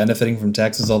benefiting from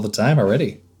taxes all the time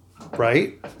already.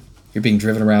 Right? You're being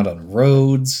driven around on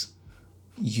roads.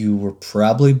 You were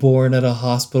probably born at a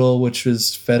hospital which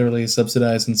was federally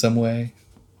subsidized in some way.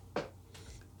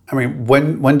 I mean,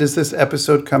 when does this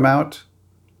episode come out?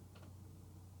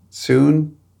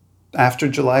 Soon? After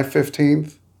July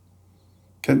 15th?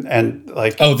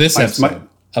 This episode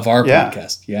of our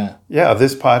podcast. Yeah. Yeah,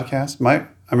 this podcast. My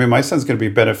son's going to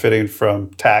be benefiting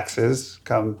from taxes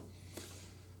come,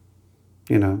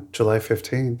 July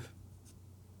 15th.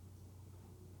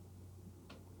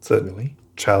 It's Really?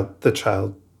 the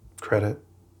child credit.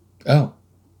 Oh.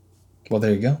 Well,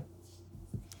 there you go.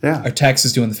 Yeah. Are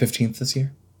taxes due on the 15th this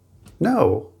year?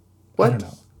 No. What? I don't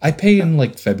know. I pay in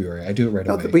like February. I do it right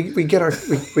away. We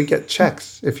get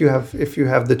checks if you have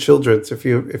the children's,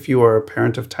 if you are a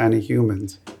parent of tiny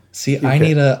humans. See, I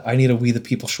need a We the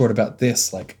People short about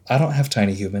this. Like, I don't have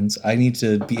tiny humans. I need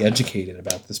to be educated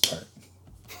about this part.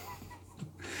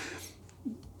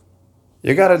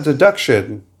 You got a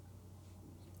deduction.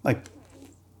 Like,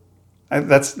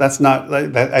 that's not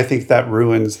like that. I think that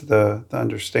ruins the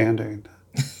understanding.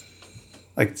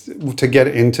 Like to get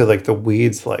into like the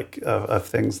weeds like of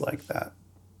things like that.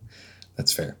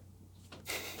 That's fair.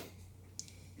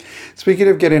 Speaking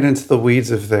of getting into the weeds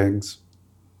of things,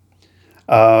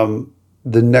 the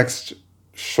next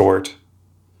short,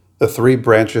 The Three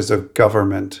Branches of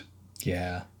Government.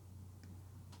 Yeah.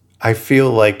 I feel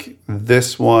like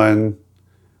this one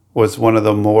was one of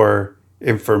the more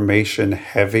information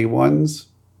heavy ones.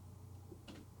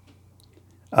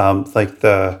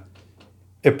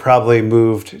 It probably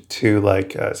moved to like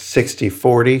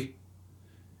 60-40.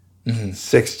 Mm-hmm.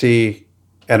 60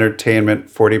 entertainment,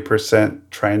 40%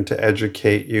 trying to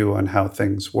educate you on how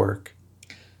things work.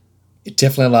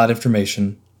 Definitely a lot of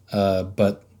information,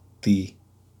 but the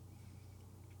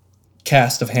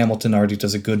cast of Hamilton already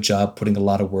does a good job putting a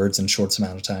lot of words in a short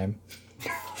amount of time.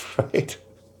 Right.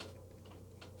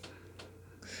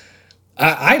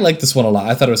 I like this one a lot.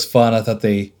 I thought it was fun. I thought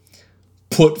they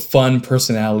put fun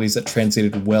personalities that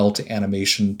translated well to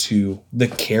animation to the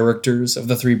characters of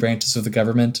the three branches of the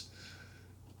government.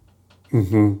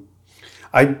 Mm-hmm.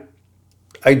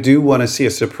 I do want to see a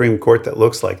Supreme Court that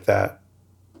looks like that.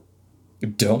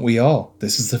 Don't we all?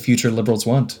 This is the future liberals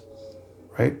want.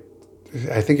 Right?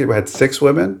 I think it had 6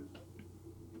 women.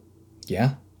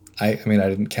 Yeah. I mean, I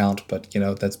didn't count, but,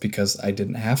 that's because I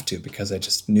didn't have to, because I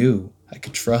just knew I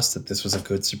could trust that this was a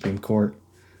good Supreme Court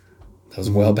that was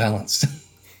well balanced.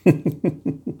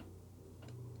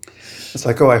 It's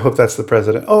like, I hope that's the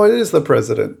president. Oh, it is the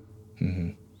president. Mm-hmm.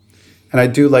 And I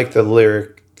do like the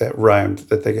lyric that rhymed,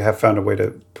 that they have found a way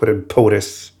to put in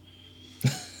POTUS.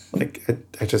 Like,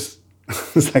 I just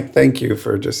was like, thank you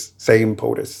for just saying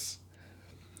POTUS.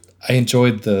 I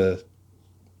enjoyed is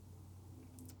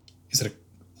it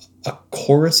a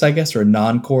chorus, I guess, or a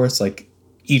non-chorus? Like,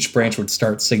 each branch would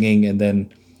start singing, and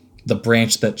then the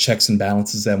branch that checks and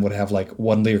balances them would have like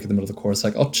one lyric in the middle of the chorus,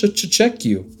 like, I'll check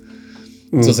you.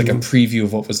 Mm-hmm. So it's like a preview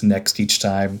of what was next each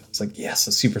time. It's like, yes, I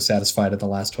was super satisfied at the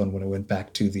last one when it went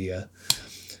back to the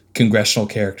congressional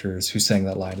characters who sang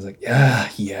that line. It's like,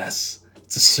 yes,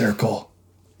 it's a circle.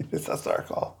 It's a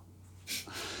circle.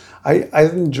 I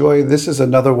enjoy, this is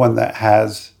another one that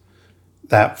has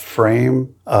that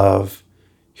frame of,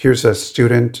 here's a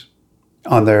student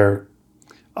on their,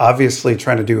 obviously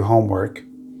trying to do homework.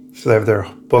 So they have their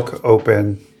book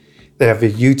open. They have a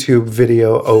YouTube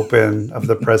video open of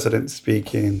the president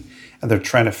speaking, and they're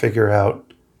trying to figure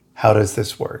out, how does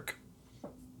this work?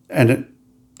 And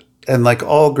like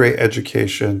all great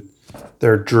education,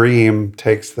 their dream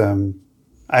takes them,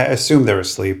 I assume they're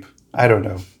asleep. I don't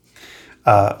know.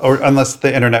 Or unless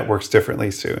the internet works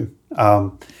differently soon.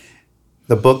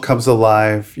 The book comes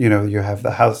alive. You know, you have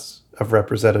the House of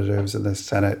Representatives and the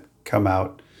Senate come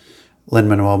out,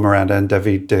 Lin-Manuel Miranda and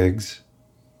Daveed Diggs,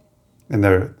 and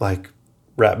they're like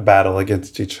rap battle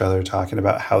against each other, talking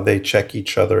about how they check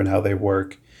each other and how they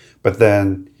work. But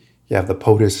then you have the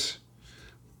POTUS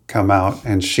come out,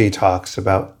 and she talks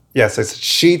about, yes, I said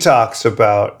she talks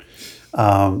about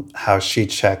how she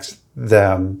checks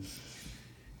them.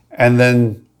 And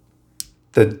then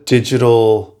the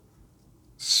digital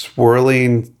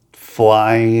swirling,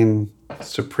 flying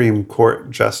Supreme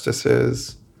Court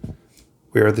justices,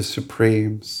 we are the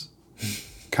Supremes,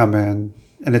 come in.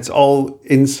 And it's all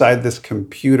inside this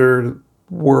computer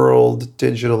world,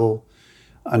 digital,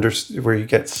 where you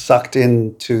get sucked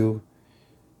into,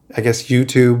 I guess,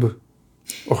 YouTube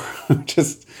or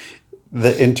just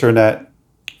the internet,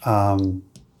 and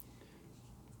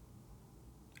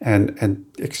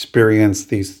experience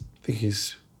these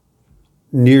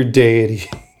near deities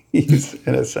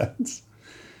in a sense.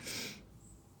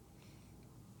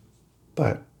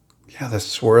 But yeah, the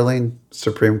swirling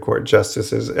Supreme Court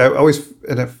justices. And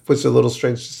it was a little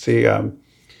strange to see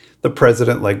the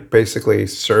president like basically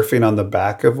surfing on the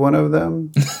back of one of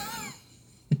them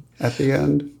at the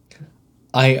end.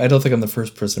 I don't think I'm the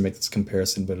first person to make this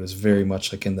comparison, but it was very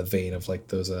much like in the vein of like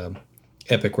those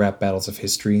epic rap battles of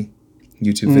history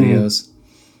YouTube videos.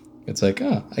 It's like,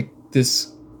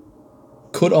 this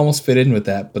could almost fit in with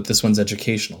that, but this one's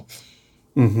educational.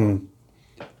 Mm-hmm.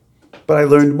 But I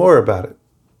learned more about it.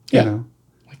 Yeah. You know?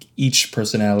 Like each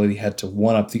personality had to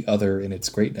one up the other in its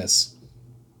greatness.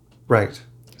 Right.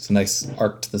 It's a nice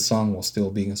arc to the song while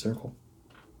still being a circle.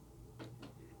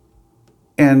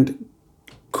 And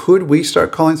could we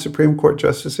start calling Supreme Court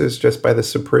justices just by the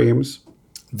Supremes?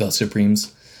 The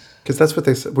Supremes. Because that's what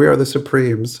they said. We are the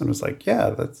Supremes. And I was like,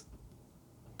 yeah, let's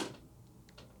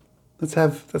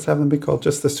have them be called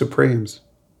just the Supremes.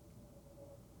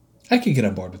 I could get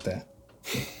on board with that.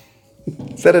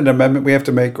 Is that an amendment we have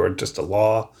to make, or just a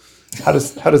law? How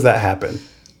does that happen?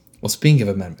 Well, speaking of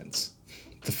amendments,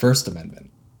 the First Amendment.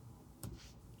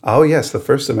 Oh yes, the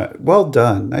First Amendment. Well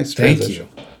done. Nice transition.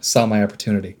 Thank you. Saw my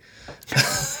opportunity.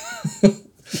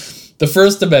 The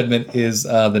First Amendment is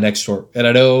the next short. And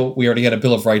I know we already had a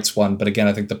Bill of Rights one, but again,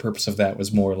 I think the purpose of that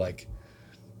was more like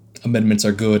amendments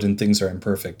are good and things are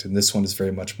imperfect. And this one is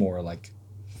very much more like,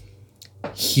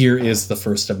 here is the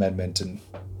First Amendment, and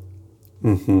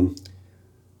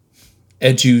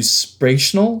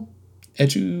educational,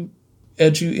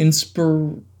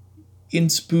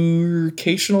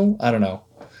 inspirational. I don't know.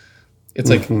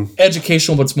 It's like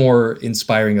educational, but it's more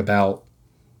inspiring about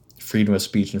freedom of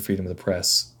speech and freedom of the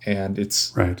press. And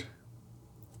it's right.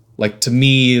 Like, to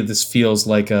me, this feels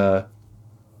like almost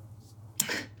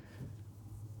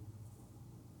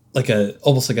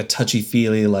like a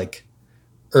touchy-feely, like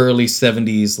early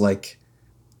 70s, like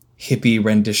hippie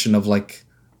rendition of like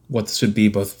what this would be,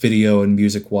 both video and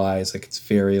music wise. Like, it's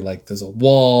very like there's a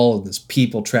wall and there's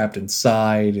people trapped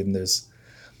inside and there's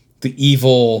the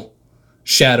evil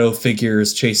shadow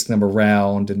figures chasing them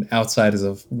around, and outside is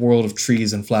a world of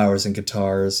trees and flowers and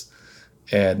guitars.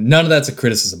 And none of that's a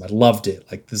criticism. I loved it.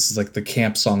 Like, this is like the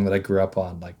camp song that I grew up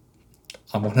on. Like,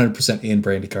 I'm 100% in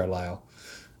Brandi Carlile.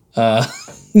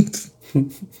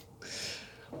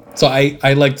 So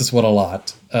I like this one a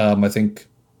lot. I think,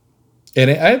 and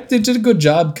they did a good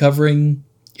job covering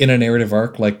in a narrative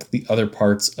arc, like the other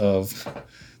parts of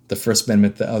the First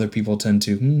Amendment that other people tend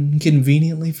to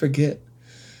conveniently forget.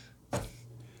 I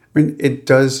mean, it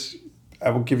does. I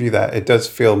will give you that. It does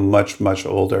feel much, much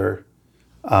older.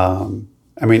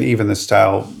 I mean, even the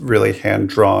style, really hand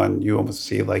drawn. You almost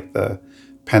see like the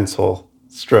pencil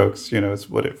strokes. You know, is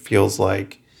what it feels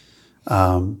like.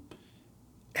 And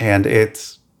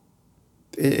it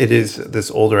is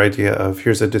this older idea of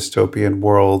here's a dystopian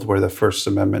world where the First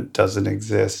Amendment doesn't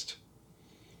exist,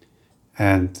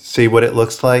 and see what it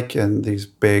looks like in these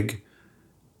big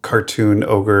cartoon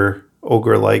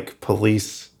ogre-like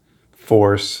police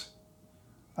force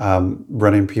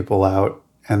running people out.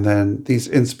 And then these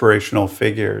inspirational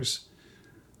figures,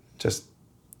 just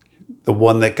the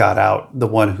one that got out, the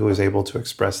one who was able to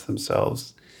express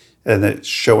themselves, and it's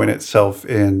showing itself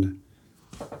in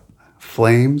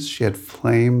flames. She had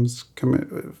flames,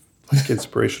 like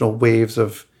inspirational waves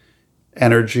of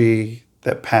energy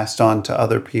that passed on to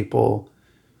other people,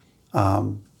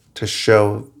 to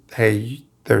show, hey,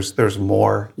 there's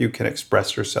more. You can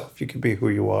express yourself. You can be who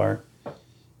you are.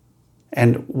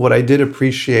 And what I did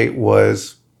appreciate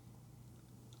was,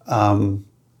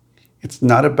 it's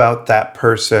not about that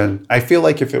person. I feel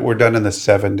like if it were done in the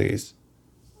 70s,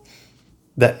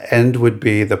 the end would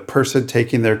be the person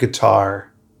taking their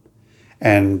guitar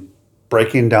and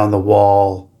breaking down the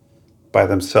wall by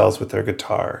themselves with their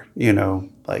guitar,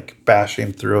 like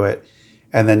bashing through it.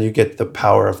 And then you get the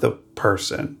power of the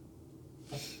person.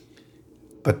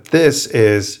 But this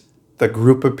is the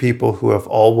group of people who have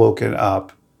all woken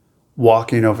up,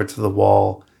 walking over to the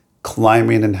wall,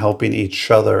 climbing and helping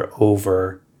each other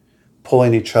over,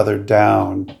 pulling each other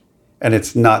down. And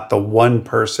it's not the one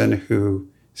person who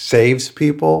saves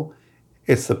people,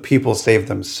 it's the people save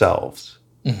themselves.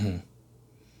 Mm-hmm.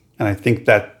 And I think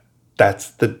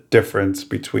that's the difference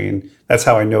that's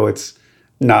how I know it's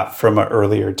not from an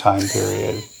earlier time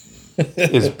period,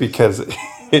 is because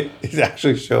it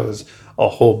actually shows a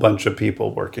whole bunch of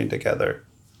people working together.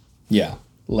 Yeah,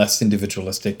 less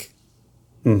individualistic.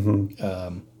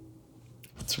 Mm-hmm.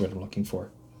 That's what I'm looking for.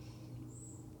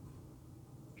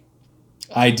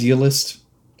 Idealist,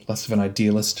 less of an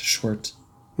idealist short.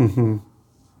 Mm-hmm.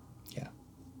 Yeah.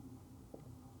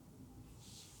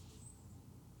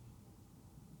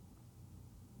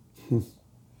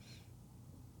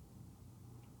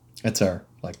 That's our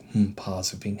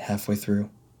pause of being halfway through.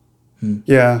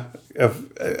 Yeah,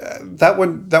 that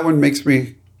one makes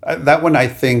me. That one I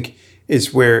think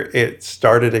is where it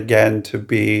started again to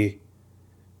be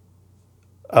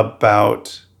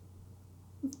about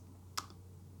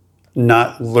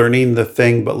not learning the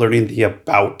thing, but learning the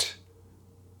about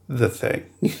the thing.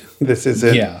 This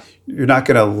isn't. Yeah. You're not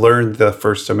going to learn the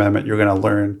First Amendment. You're going to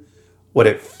learn what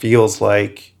it feels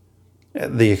like,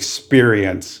 the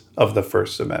experience of the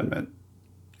First Amendment,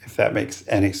 if that makes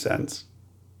any sense.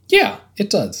 Yeah, it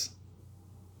does.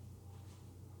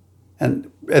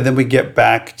 And then we get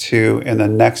back to, in the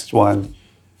next one,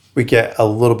 we get a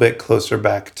little bit closer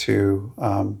back to,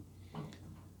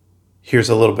 here's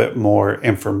a little bit more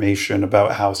information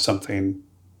about how something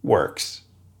works.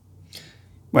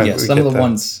 Yeah, some of the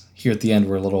ones here at the end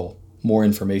were a little more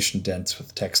information dense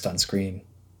with text on screen.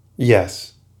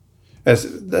 Yes.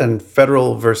 Then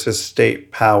federal versus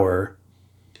state power,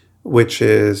 which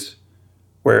is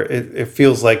where it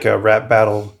feels like a rap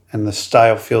battle, and the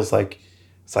style feels like,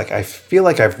 it's like, I feel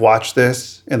like I've watched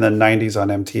this in the 90s on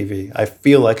MTV. I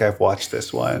feel like I've watched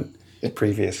this one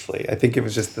previously. I think it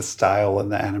was just the style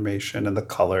and the animation and the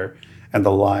color and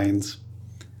the lines.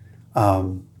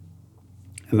 And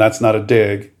that's not a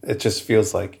dig. It just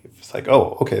feels like, it's like,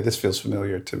 oh, okay, this feels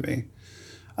familiar to me.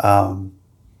 But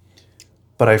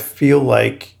I feel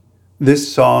like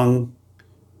this song,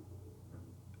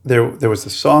 there was a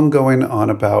song going on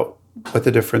about what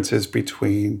the difference is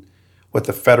between what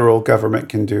the federal government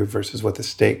can do versus what the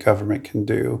state government can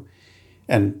do.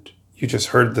 And you just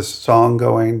heard the song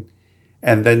going,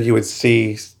 and then you would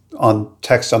see on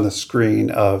text on the screen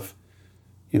of,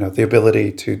 the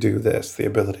ability to do this, the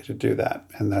ability to do that.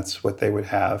 And that's what they would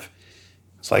have.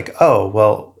 It's like, oh,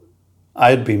 well,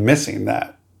 I'd be missing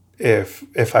that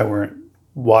if I weren't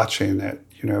watching it.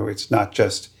 It's not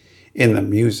just in the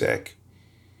music.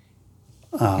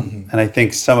 And I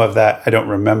think some of that I don't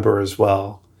remember as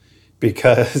well,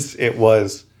 because it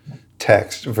was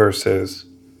text versus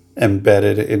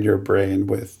embedded in your brain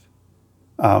with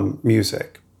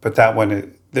music. But that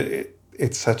one,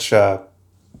 it's such a,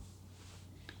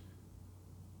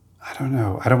 I don't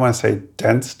know, I don't want to say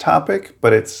dense topic,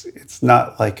 but it's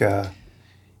not like a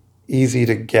easy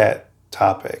to get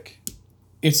topic.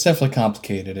 It's definitely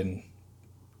complicated, and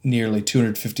nearly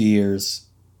 250 years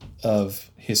of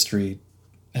history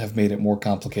have made it more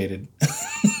complicated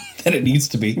than it needs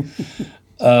to be.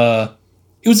 It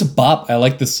was a bop. I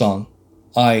like this song.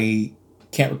 I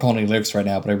can't recall any lyrics right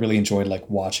now, but I really enjoyed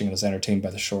watching it. I was entertained by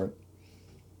the short.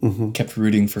 Mm-hmm. Kept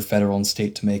rooting for federal and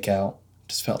state to make out.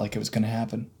 Just felt like it was going to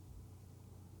happen.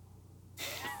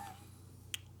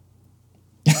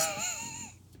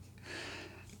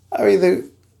 I mean,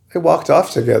 they walked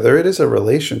off together. It is a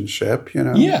relationship,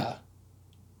 Yeah.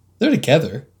 They're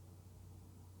together.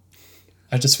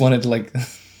 I just wanted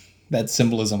that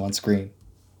symbolism on screen.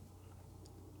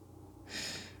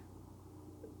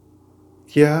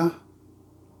 Yeah.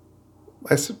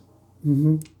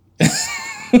 Mm-hmm.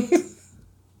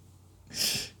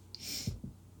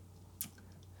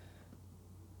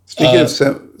 Speaking of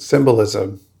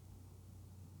symbolism.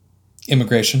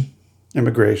 Immigration.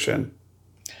 Immigration.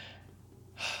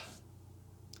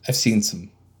 I've seen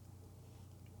some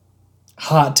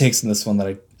hot takes in this one that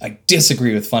I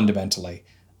disagree with fundamentally.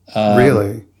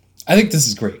 Really? I think this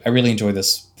is great. I really enjoy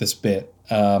this bit.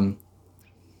 I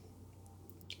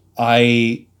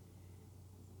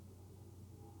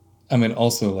mean,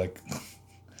 also, like,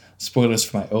 spoilers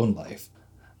for my own life.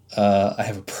 I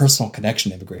have a personal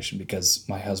connection to immigration because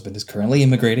my husband is currently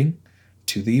immigrating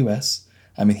to the U.S.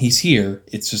 I mean, he's here.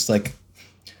 It's just like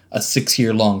a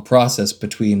 6-year long process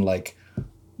between like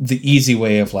the easy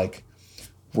way of like,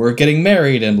 we're getting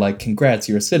married and like, congrats,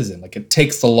 you're a citizen. Like, it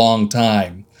takes a long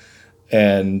time.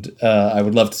 And I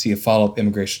would love to see a follow-up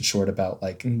immigration short about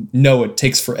like, no, it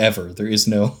takes forever. There is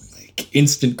no like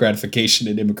instant gratification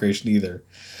in immigration either.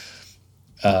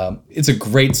 It's a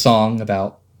great song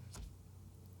about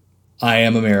I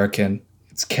am American.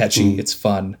 It's catchy. It's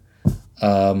fun.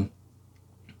 The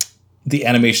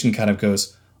animation kind of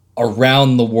goes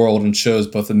around the world and shows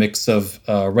both a mix of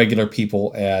regular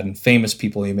people and famous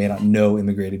people you may not know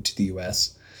immigrated to the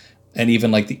U.S. And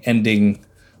even like the ending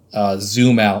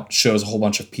zoom out shows a whole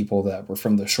bunch of people that were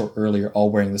from the short earlier all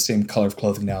wearing the same color of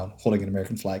clothing now, holding an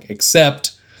American flag,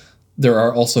 except there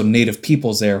are also native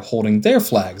peoples there holding their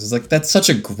flags. It's like, that's such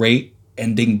a great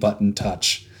ending button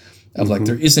touch of like,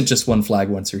 there isn't just one flag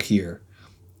once you're here.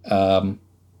 My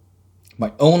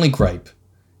only gripe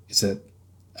is that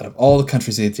out of all the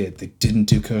countries they didn't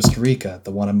do Costa Rica,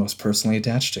 the one I'm most personally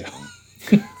attached to.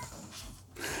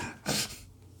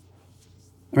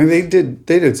 I mean, they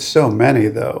did so many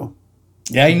though.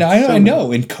 Yeah, I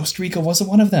know. And Costa Rica wasn't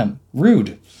one of them.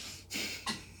 Rude.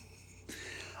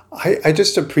 I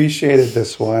just appreciated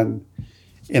this one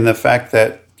in the fact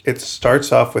that it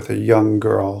starts off with a young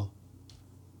girl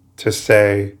to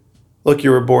say, look,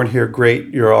 you were born here, great,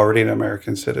 you're already an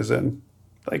American citizen.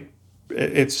 Like,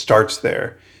 it starts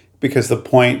there. Because the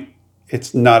point,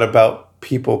 it's not about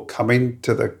people coming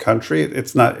to the country.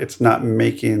 It's not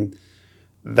making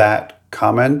that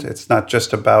comment. It's not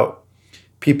just about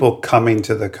people coming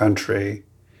to the country.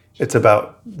 It's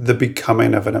about the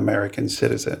becoming of an American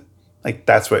citizen. Like,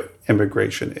 that's what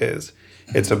immigration is.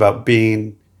 It's about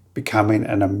becoming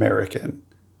an American.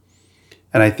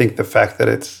 And I think the fact that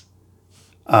it's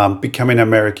becoming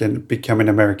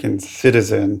American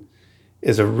citizen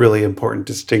is a really important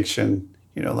distinction.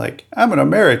 You know, like, I'm an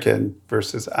American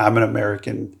versus I'm an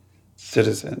American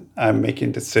citizen. I'm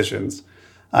making decisions.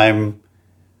 I'm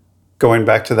going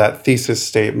back to that thesis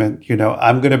statement. You know,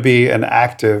 I'm going to be an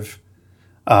active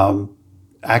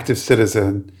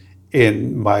citizen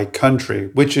in my country,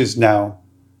 which is now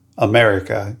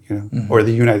America, you know, or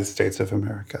the United States of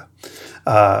America,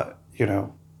 you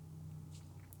know.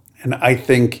 And I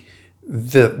think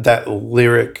that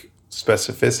lyric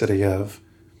specificity of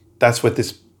that's what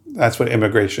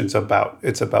immigration's about.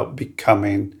 It's about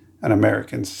becoming an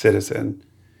American citizen.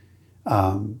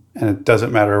 And it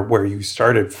doesn't matter where you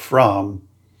started from.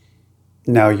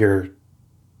 Now you're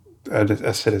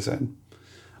a citizen.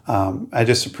 I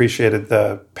just appreciated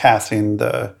the passing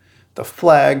the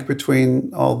flag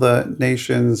between all the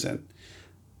nations and,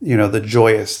 you know, the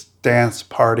joyous dance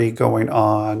party going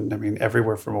on. I mean,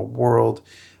 everywhere from a world.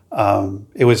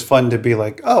 It was fun to be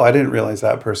like, oh, I didn't realize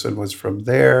that person was from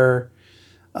there.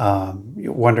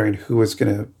 Wondering who was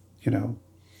going to, you know,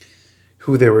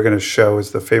 who they were going to show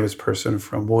as the famous person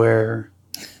from where.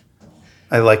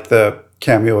 I like the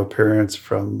cameo appearance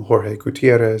from Jorge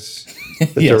Gutierrez,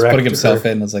 the yes, director. Putting himself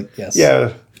in. I was like, yes,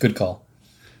 yeah, good call.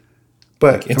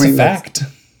 But like, it's a fact.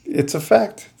 It's a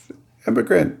fact.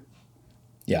 Immigrant.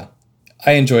 Yeah,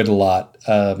 I enjoyed it a lot.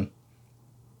 I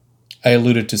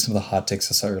alluded to some of the hot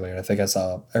takes I saw earlier. I think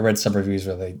I read some reviews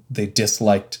where they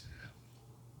disliked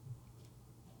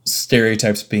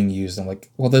stereotypes being used. I'm like,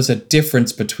 well, there's a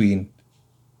difference between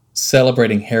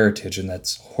celebrating heritage, and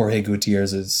that's Jorge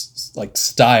Gutierrez's like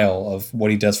style of what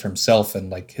he does for himself and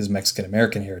like his Mexican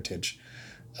American heritage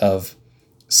of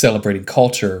celebrating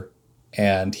culture,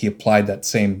 and he applied that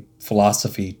same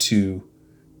philosophy to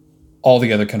all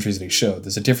the other countries that he showed.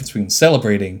 There's a difference between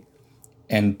celebrating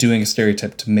and doing a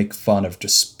stereotype to make fun of,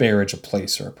 disparage a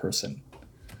place or a person.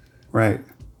 Right.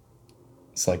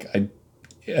 It's like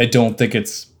I don't think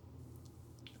it's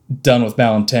done with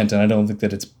malintent, and I don't think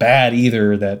that it's bad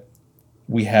either that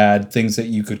we had things that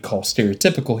you could call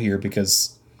stereotypical here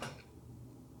because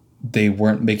they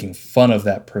weren't making fun of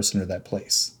that person or that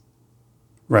place.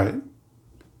 Right.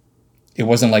 It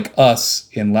wasn't like us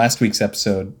in last week's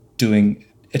episode doing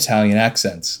Italian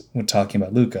accents when talking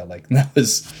about Luca. Like, that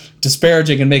was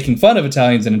disparaging and making fun of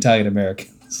Italians and Italian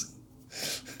Americans.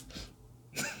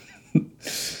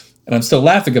 And I'm still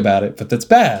laughing about it, but that's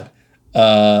bad.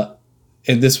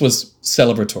 And this was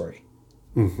celebratory.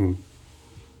 Mm-hmm.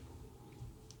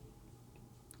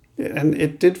 And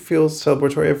it did feel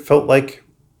celebratory. It felt like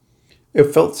it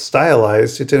felt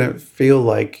stylized. It didn't feel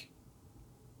like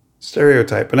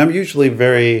stereotype. And I'm usually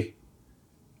very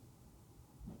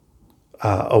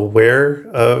aware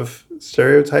of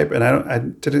stereotype, and I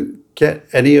didn't get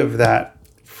any of that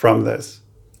from this.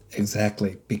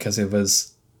 Exactly, because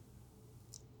also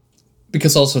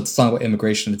it's a song about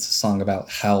immigration. It's a song about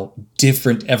how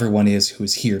different everyone is who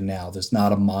is here now. There's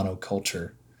not a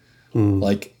monoculture.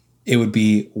 Like, it would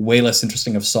be way less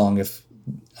interesting of a song if,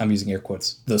 I'm using air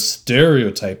quotes, the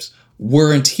stereotypes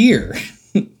weren't here.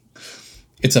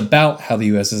 It's about how the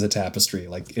U.S. is a tapestry.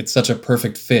 Like, it's such a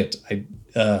perfect fit.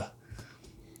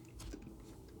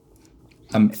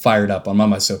 I'm fired up. I'm on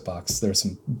my soapbox. There are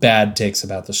some bad takes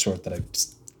about the short that I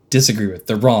just disagree with.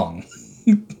 They're wrong.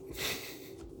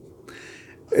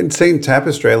 In saying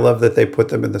tapestry, I love that they put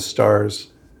them in the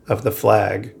stars of the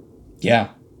flag. Yeah.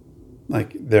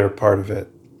 Like, they're part of it.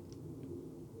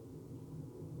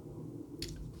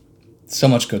 So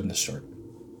much good in this short.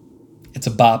 It's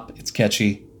a bop. It's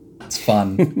catchy. It's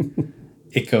fun.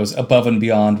 It goes above and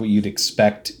beyond what you'd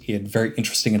expect in very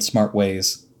interesting and smart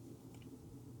ways.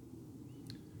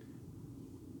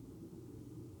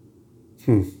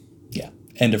 Yeah.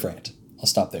 End of rant. I'll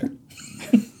stop there.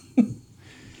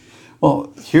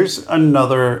 Well, here's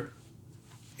another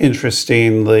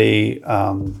interestingly,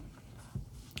 what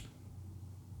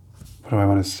do I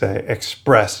want to say,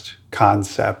 expressed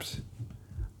concept,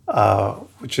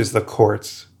 which is the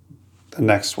courts. The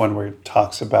next one where it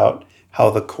talks about how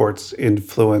the courts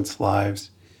influence lives.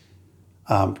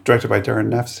 Directed by Darren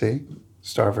Nefsey,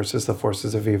 Star versus the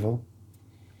Forces of Evil.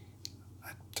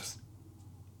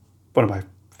 One of my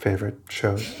favorite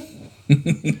shows.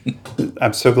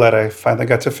 I'm so glad I finally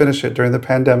got to finish it during the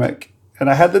pandemic, and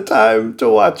I had the time to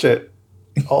watch it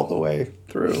all the way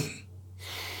through.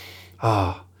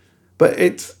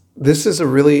 But this is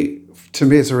to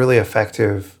me, it's a really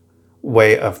effective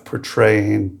way of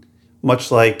portraying,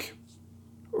 much like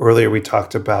earlier we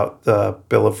talked about the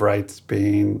Bill of Rights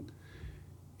being,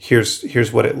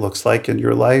 here's what it looks like in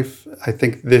your life. I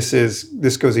think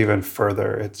this goes even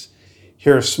further.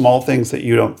 Here are small things that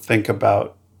you don't think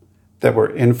about that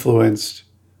were influenced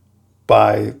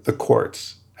by the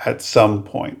courts at some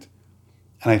point.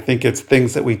 And I think it's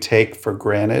things that we take for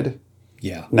granted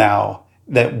now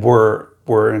that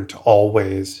weren't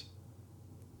always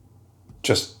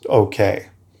just okay.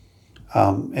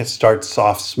 It starts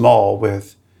soft, small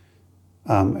with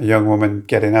a young woman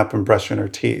getting up and brushing her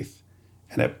teeth.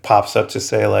 And it pops up to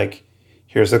say, like,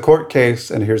 here's a court case,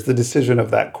 and here's the decision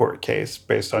of that court case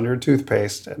based on your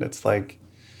toothpaste. And it's like,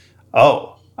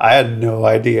 oh, I had no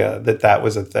idea that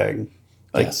was a thing.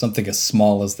 Like, something as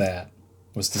small as that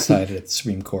was decided at the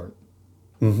Supreme Court.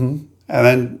 Mm-hmm. And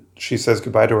then she says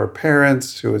goodbye to her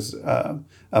parents, who is a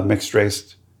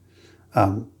mixed-race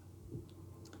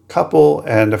couple.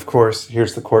 And, of course,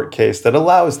 here's the court case that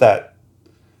allows that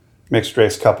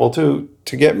mixed-race couple to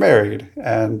get married.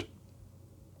 And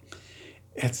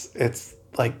it's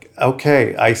like,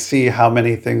 okay, I see how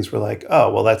many things were like,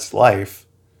 oh, well, that's life.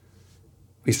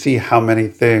 We see how many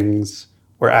things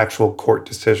were actual court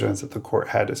decisions that the court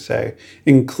had to say,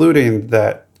 including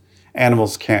that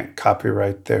animals can't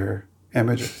copyright their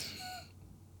images.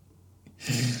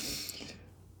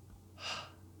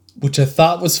 Which I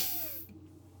thought was,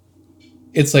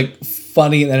 it's like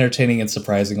funny and entertaining and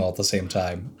surprising all at the same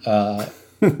time.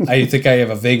 I think I have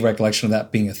a vague recollection of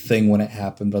that being a thing when it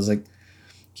happened, but I was like,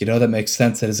 that makes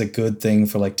sense. That is a good thing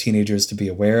for like teenagers to be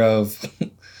aware of.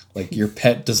 Like, your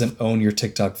pet doesn't own your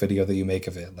TikTok video that you make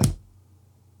of it. Like,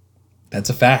 that's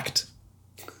a fact.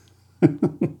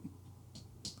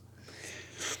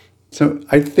 So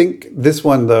I think this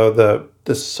one, though,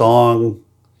 the song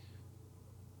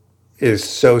is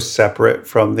so separate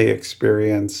from the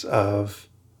experience of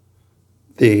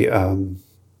the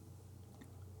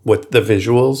with the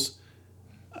visuals.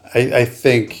 I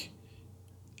think,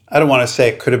 I don't want to say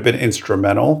it could have been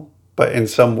instrumental, but in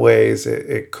some ways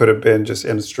it could have been just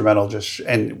instrumental,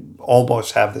 and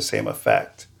almost have the same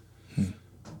effect.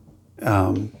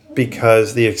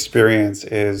 Because the experience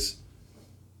is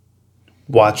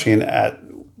watching at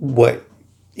what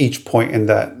each point in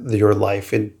your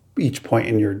life, in each point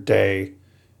in your day,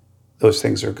 those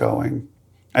things are going.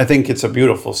 I think it's a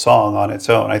beautiful song on its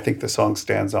own. I think the song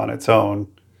stands on its own.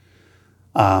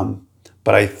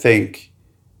 But I think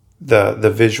the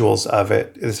visuals of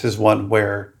it, this is one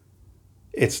where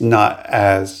it's not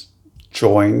as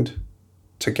joined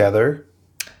together.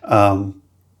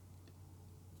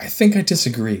 I think I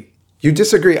disagree. You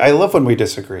disagree? I love when we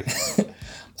disagree.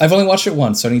 I've only watched it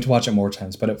once, so I need to watch it more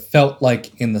times. But it felt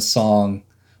like in the song,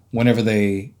 whenever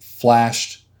they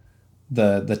flashed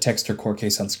the text or chord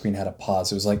case on screen had a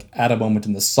pause. It was like at a moment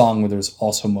in the song where there was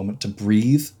also a moment to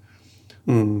breathe.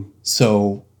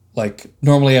 So like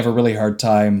normally I have a really hard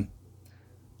time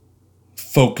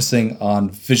focusing on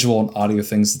visual and audio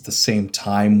things at the same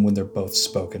time when they're both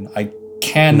spoken. I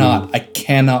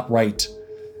cannot write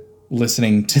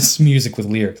listening to music with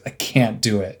lyrics. I can't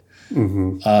do it.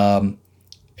 And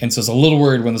so it's a little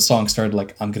weird when the song started,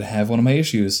 like, I'm going to have one of my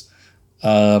issues.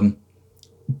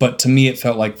 But to me, it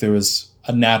felt like there was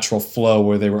a natural flow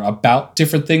where they were about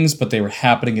different things, but they were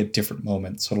happening at different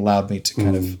moments. So it allowed me to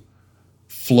kind of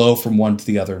flow from one to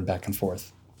the other and back and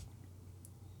forth.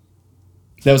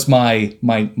 That was my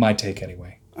take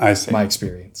anyway. I see. My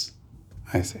experience.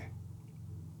 I see.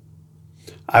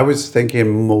 I was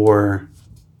thinking more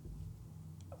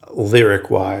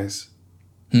lyric-wise.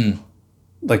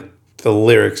 Like the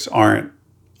lyrics aren't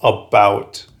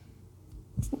about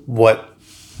what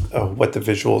the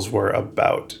visuals were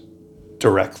about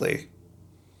directly.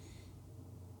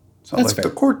 So That's like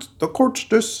fair. the courts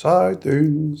decide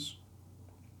things.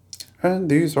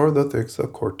 And these are the things the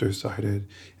court decided.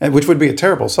 And which would be a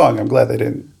terrible song. I'm glad they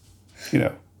didn't,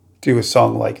 do a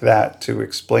song like that to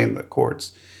explain the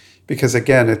courts. Because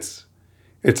again,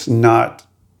 it's not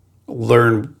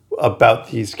learn about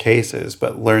these cases,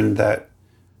 but learn that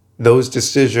those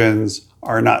decisions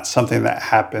are not something that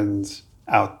happens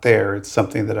out there. It's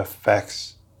something that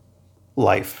affects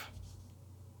life.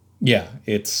 Yeah,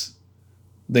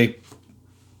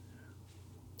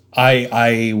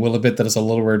 I will admit that it's a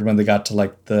little weird when they got to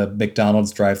like the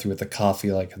McDonald's drive-through with the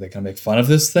coffee. Like, are they gonna make fun of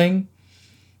this thing?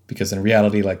 Because in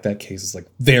reality, like that case is like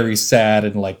very sad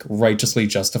and like righteously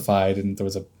justified, and there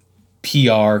was a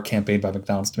PR campaign by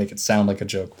McDonald's to make it sound like a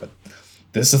joke. But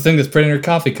this is the thing that's put in your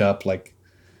coffee cup. Like,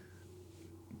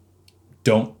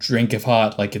 don't drink if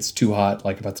hot, like it's too hot,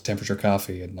 like about the temperature of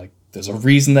coffee, and like there's a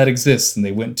reason that exists, and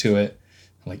they went to it.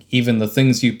 Like even the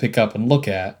things you pick up and look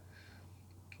at,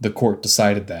 the court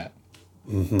decided that.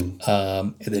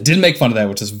 And they didn't make fun of that,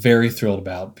 which I was very thrilled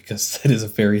about because that is a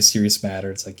very serious matter.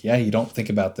 It's like, yeah, you don't think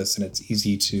about this, and it's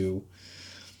easy to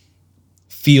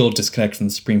feel disconnect from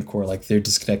the Supreme Court, like they're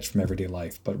disconnected from everyday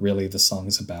life. But really, the song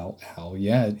is about how,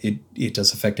 yeah, it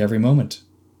does affect every moment.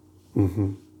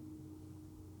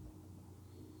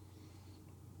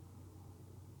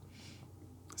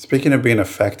 Speaking of being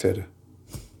affected,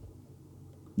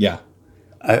 Yeah.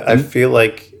 I feel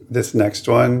like this next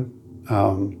one,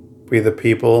 We the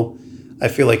People, I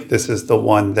feel like this is the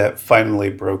one that finally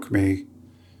broke me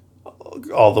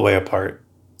all the way apart.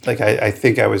 Like, I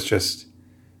think I was just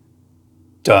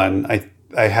done.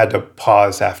 I had to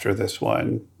pause after this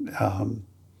one.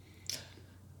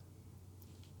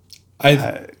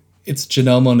 It's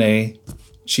Janelle Monáe.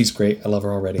 She's great. I love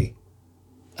her already.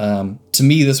 To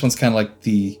me, this one's kind of like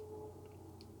the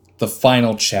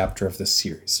final chapter of this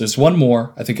series. There's one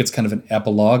more. I think it's kind of an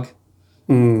epilogue.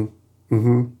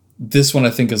 This one, I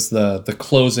think, is the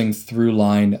closing through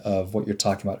line of what you're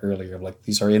talking about earlier. Like,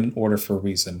 these are in order for a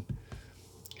reason.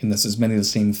 And this is many of the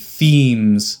same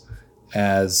themes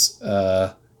as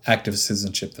active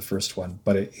citizenship, the first one,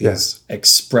 but it is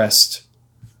expressed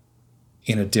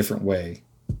in a different way.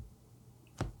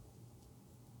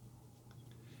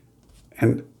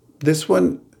 And this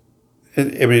one, I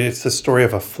mean, it's the story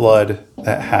of a flood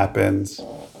that happens,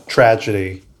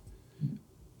 tragedy,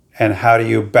 and how do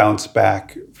you bounce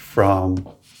back from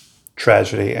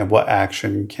tragedy, and what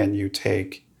action can you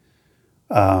take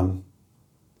to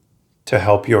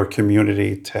help your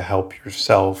community, to help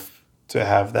yourself, to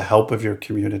have the help of your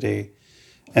community,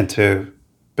 and to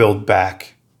build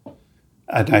back.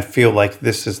 And I feel like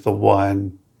this is the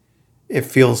one. It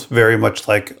feels very much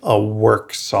like a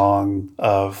work song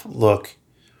of, look,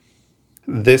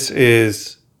 this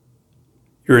is,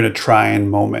 you're in a trying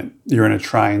moment, you're in a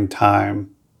trying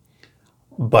time,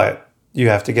 but you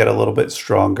have to get a little bit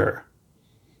stronger,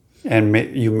 and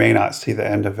you may not see the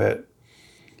end of it.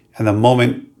 And the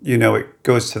moment, it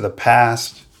goes to the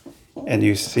past, and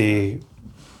you see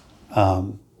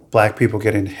Black people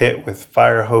getting hit with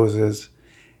fire hoses,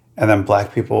 and then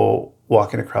Black people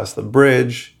walking across the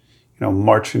bridge,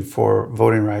 marching for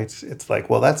voting rights. It's like,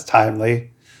 well, that's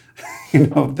timely.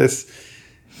 This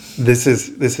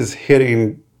is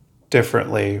hitting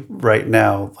differently right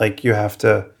now. Like, you have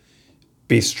to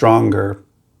be stronger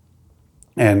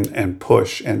and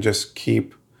push and just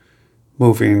keep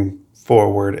moving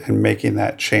forward and making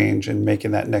that change and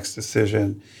making that next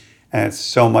decision. And it's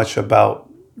so much about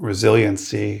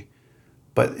resiliency,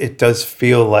 but it does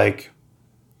feel like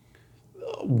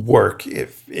work.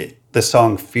 The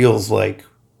song feels like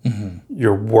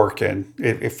you're working.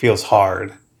 It feels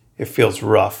hard. It feels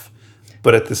rough.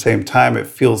 but at the same time, it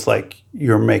feels like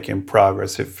you're making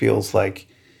progress. It feels like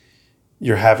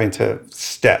you're having to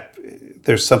step.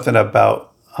 There's something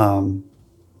about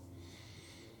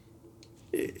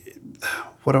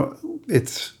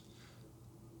it's.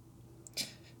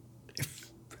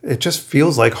 It just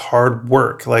feels like hard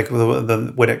work. Like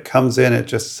when it comes in, it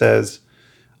just says,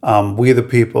 "We the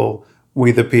people,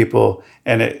 we the people,"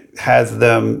 and it has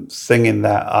them singing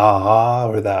that "ah"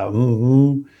 or that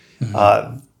 "mm."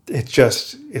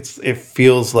 It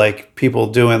feels like people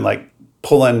doing like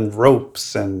pulling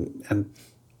ropes and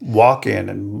walking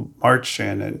and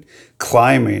marching and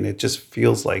climbing. It just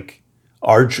feels like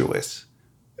arduous.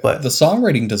 But The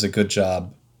songwriting does a good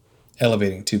job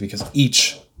elevating too, because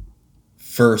each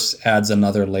verse adds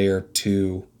another layer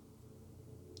to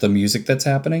the music that's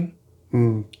happening.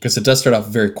 Because it does start off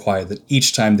very quiet. That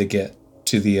each time they get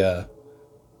to the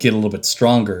get a little bit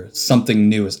stronger, something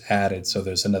new is added. So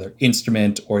there's another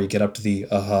instrument, or you get up to the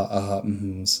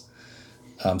mm-hs.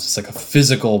 So it's like a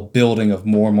physical building of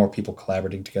more and more people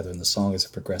collaborating together in the song as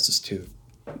it progresses to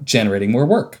generating more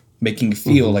work, making you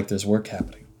feel like there's work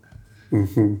happening.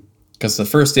 Because the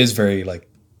first is very like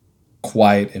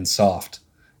quiet and soft.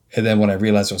 And then when I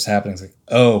realized what was happening, it's like,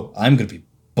 oh, I'm going to be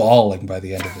bawling by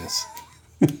the end of this.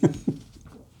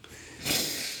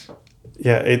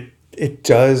 yeah, it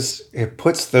does. It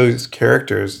puts those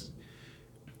characters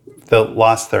that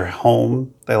lost their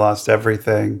home, they lost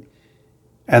everything.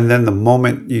 And then the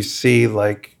moment you see,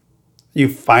 like, they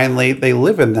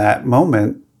live in that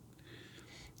moment.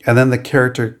 And then the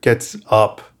character gets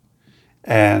up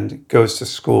and goes to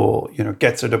school,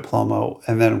 gets a diploma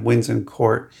and then wins in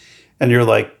court. And you're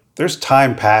like, there's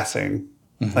time passing.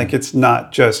 Like, it's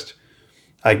not just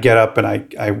I get up and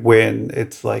I win.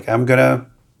 It's like, I'm going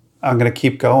to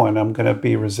keep going. I'm going to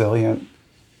be resilient.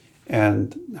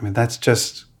 And I mean, that's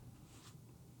just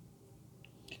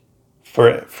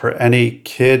for any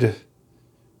kid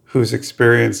who's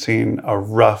experiencing a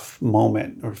rough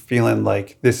moment or feeling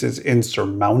like this is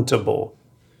insurmountable,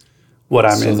 what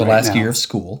I'm in right now. So the last year of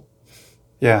school.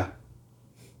 Yeah.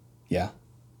 Yeah.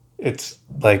 It's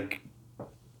like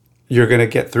you're going to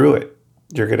get through it.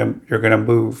 You're going to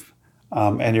move,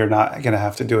 and you're not going to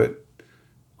have to do it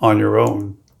on your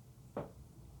own.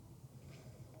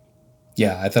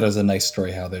 Yeah, I thought it was a nice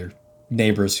story how they're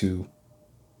neighbors who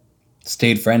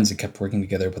stayed friends and kept working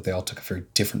together, but they all took a very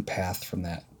different path from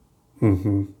that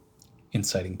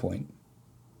inciting point.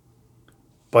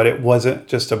 But it wasn't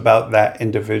just about that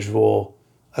individual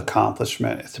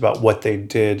accomplishment. It's about what they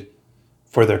did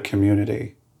for their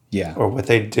community. Yeah. Or what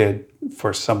they did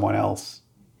for someone else.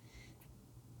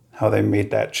 How they made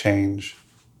that change.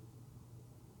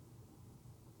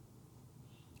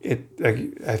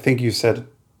 I think you said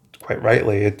quite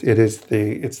rightly, it's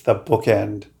the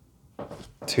bookend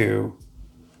to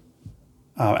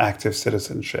active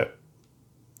citizenship.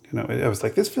 I was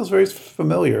like, this feels very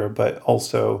familiar, but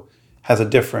also has a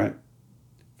different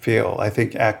feel. I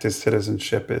think active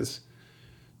citizenship is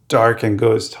dark and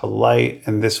goes to light,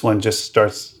 and this one just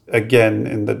starts again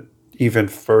in the even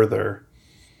further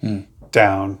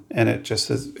down, and it just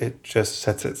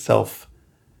sets itself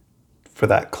for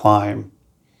that climb.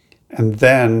 And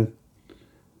then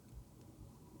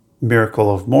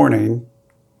Miracle of Morning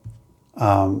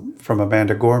from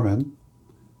Amanda Gorman.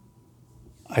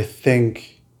 I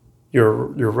think you're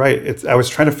right. I was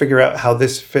trying to figure out how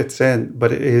this fits in,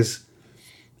 but it's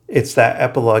that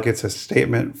epilogue. It's a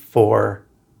statement for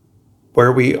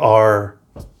where we are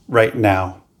right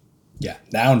now. Yeah,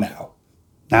 now.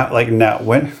 Like now.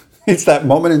 When it's that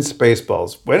moment in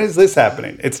Spaceballs. When is this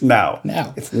happening? It's now.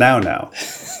 Now. It's now.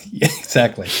 Yeah,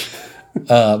 exactly.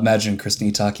 Imagine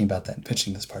Christine talking about that and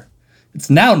pitching this part. It's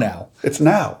now. It's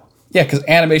now. Yeah, because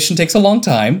animation takes a long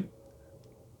time.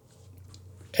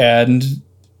 And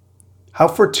how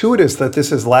fortuitous that this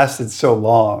has lasted so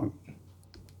long.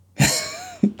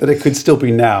 That it could still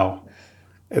be now.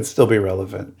 It'd still be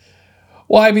relevant.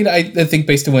 Well, I mean, I think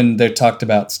based on when they talked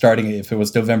about starting it, if it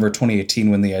was November 2018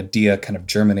 when the idea kind of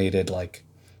germinated, like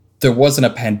there wasn't a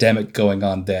pandemic going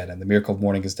on then. And The Miracle of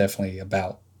Morning is definitely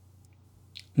about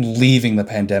leaving the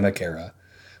pandemic era.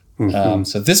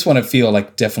 So this one I feel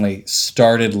like definitely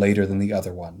started later than the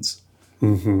other ones. I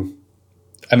mean,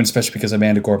 especially because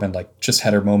Amanda Gorman like just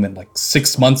had her moment like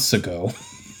 6 months ago.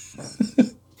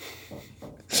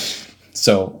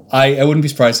 So I wouldn't be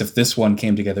surprised if this one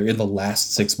came together in the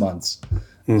last 6 months.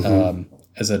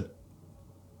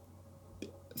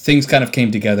 Things kind of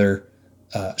came together.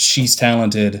 She's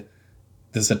talented.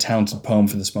 This is a talented poem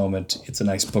for this moment. It's a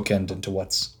nice bookend into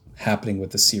what's happening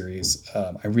with the series.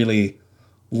 I really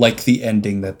like the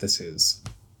ending that this is.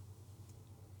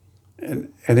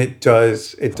 And it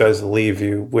does leave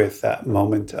you with that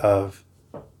moment of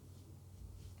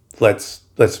let's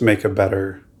make a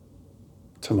better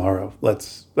tomorrow.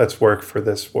 Let's work for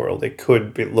this world. It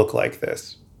could look like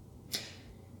this.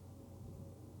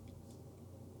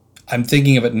 I'm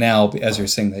thinking of it now as you're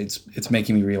saying that it's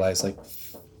making me realize like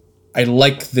I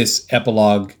like this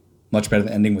epilogue much better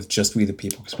than ending with just We the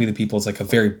People, because We the People is like a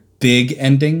very big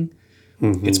ending.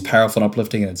 Mm-hmm. It's powerful and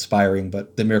uplifting and inspiring,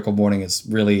 but The Miracle Morning is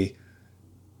really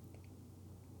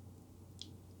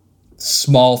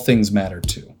small things matter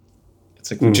too. It's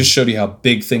like we just showed you how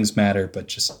big things matter, but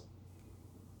just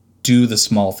do the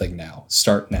small thing now.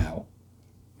 Start now.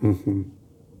 Mm-hmm.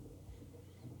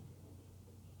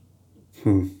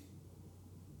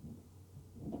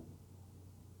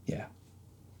 Yeah.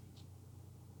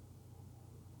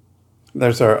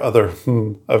 There's our other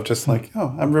of just like,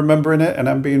 oh, I'm remembering it and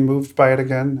I'm being moved by it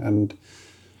again. And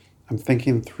I'm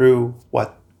thinking through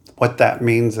what that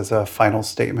means as a final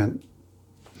statement.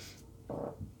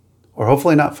 Or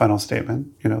hopefully not final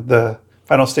statement, the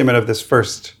final statement of this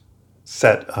first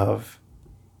set of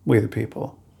We the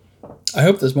People. I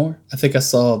hope there's more. I think I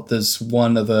saw this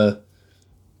one of the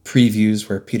previews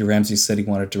where Peter Ramsey said he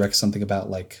wanted to direct something about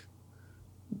like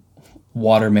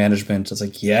water management. I was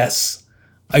like, yes,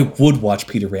 I would watch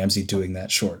Peter Ramsey doing that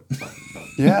short.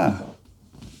 Yeah.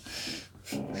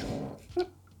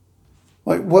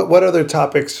 Like what other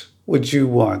topics would you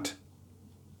want?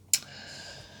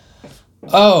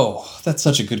 Oh, that's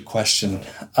such a good question.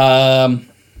 I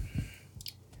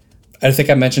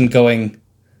think I mentioned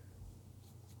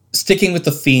sticking with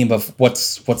the theme of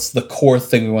what's the core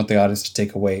thing we want the audience to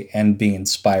take away and being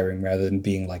inspiring rather than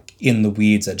being like in the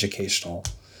weeds educational.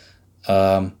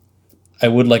 I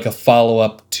would like a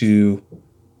follow-up to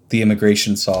the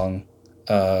Immigration Song,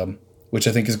 which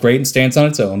I think is great and stands on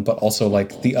its own, but also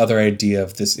like the other idea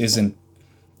of this isn't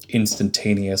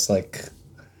instantaneous, like,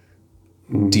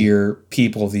 dear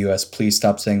people of the US, please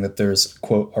stop saying that there's,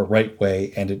 quote, a right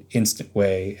way and an instant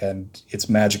way and it's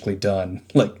magically done.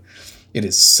 Like, it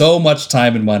is so much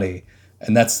time and money,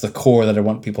 and that's the core that I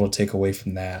want people to take away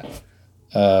from that,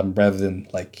 rather than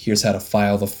like, here's how to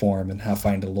file the form and how to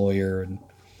find a lawyer and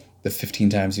the 15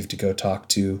 times you have to go talk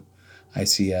to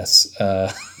ICS.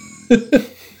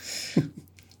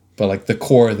 But like the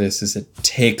core of this is it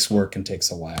takes work and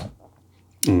takes a while.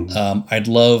 I'd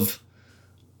love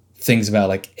things about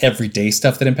like everyday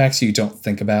stuff that impacts you don't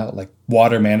think about, like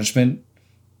water management.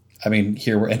 I mean,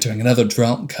 here we're entering another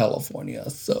drought in California,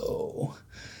 so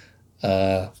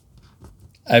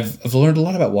I've learned a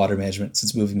lot about water management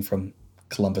since moving from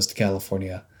Columbus to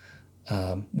California,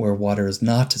 where water is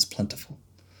not as plentiful,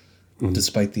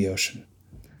 despite the ocean,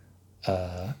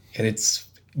 and it's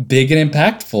big and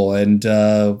impactful,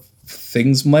 and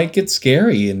things might get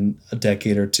scary in a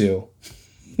decade or two.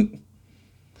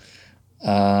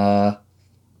 I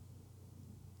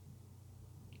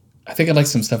think I'd like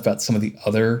some stuff about some of the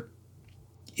other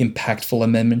impactful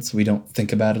amendments we don't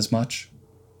think about as much.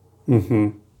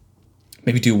 Mm-hmm.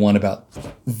 Maybe do one about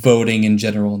voting in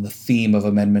general and the theme of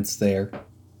amendments there.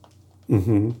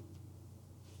 Mm-hmm.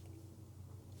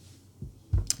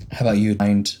 How about you?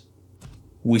 Find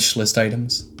wish list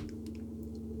items?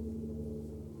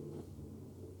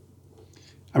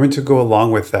 I mean, to go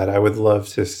along with that, I would love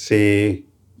to see,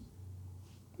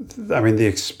 the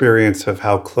experience of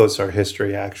how close our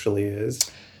history actually is.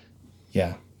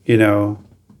 Yeah.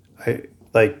 I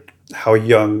like how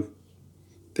young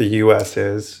the U.S.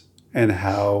 is, and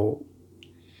how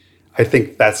I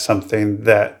think that's something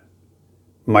that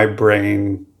my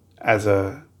brain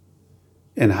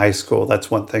in high school,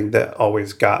 that's one thing that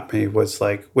always got me, was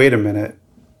like, wait a minute,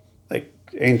 like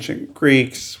ancient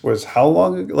Greeks was how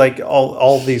long, like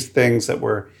all these things that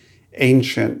were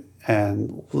ancient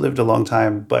and lived a long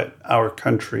time, but our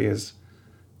country is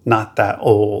not that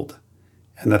old.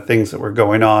 And the things that were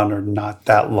going on are not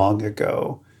that long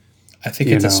ago. I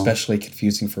think it's especially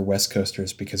confusing for West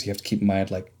Coasters because you have to keep in mind,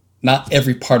 like, not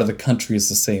every part of the country is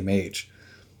the same age.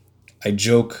 I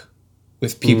joke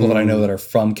with people that I know that are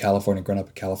from California, grown up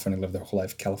in California, lived their whole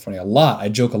life in California a lot. I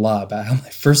joke a lot about how my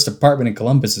first apartment in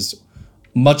Columbus is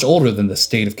much older than the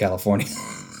state of California.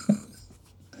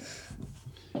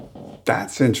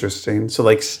 That's interesting. So,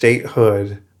 like,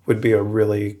 statehood would be a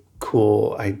really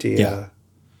cool idea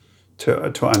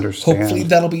to understand. Hopefully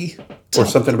that'll be or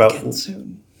something about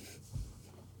soon.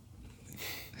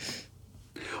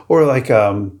 Or like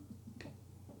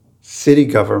city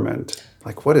government.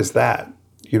 Like, what is that?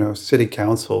 City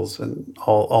councils and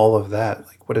all of that.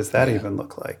 Like, what does that even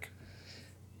look like?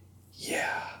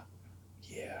 Yeah.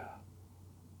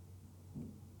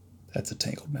 That's a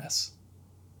tangled mess.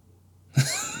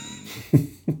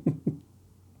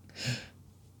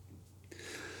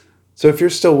 So if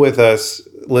you're still with us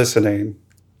listening,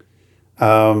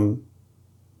 and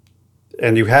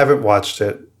you haven't watched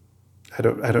it, I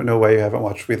don't know why you haven't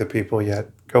watched We the People yet.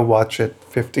 Go watch it.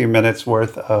 15 minutes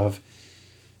worth of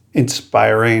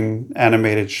inspiring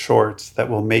animated shorts that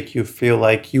will make you feel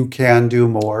like you can do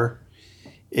more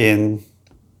in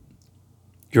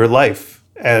your life,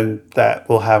 and that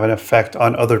will have an effect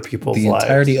on other people's lives. The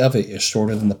entirety of it is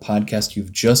shorter than the podcast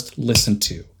you've just listened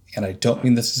to. And I don't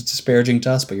mean this is disparaging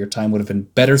to us, but your time would have been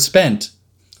better spent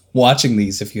watching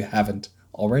these if you haven't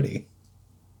already.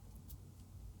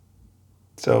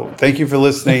 So thank you for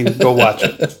listening. Go watch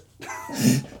it.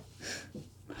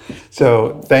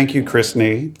 So thank you, Chris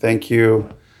Nee. Thank you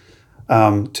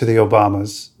to the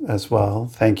Obamas as well.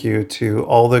 Thank you to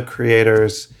all the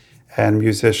creators and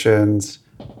musicians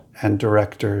and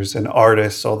directors and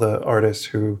artists, all the artists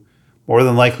who more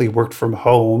than likely worked from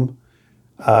home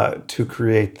to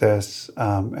create this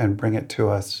and bring it to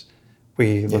us.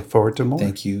 We look forward to more.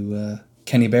 Thank you,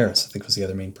 Kenny Barris, I think was the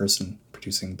other main person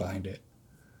producing behind it.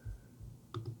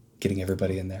 Getting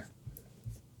everybody in there.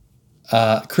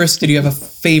 Chris, did you have a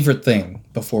favorite thing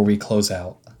before we close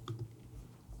out?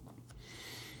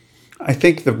 I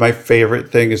think that my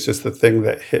favorite thing is just the thing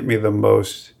that hit me the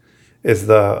most is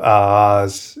the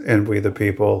ahs in We the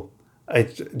People. I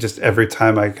just, every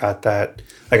time I got that,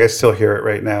 like I still hear it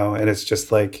right now, and it's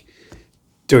just like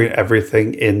doing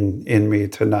everything in me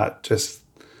to not just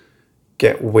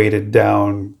get weighted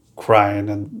down crying,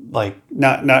 and like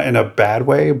not in a bad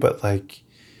way, but like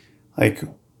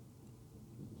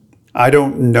I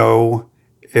don't know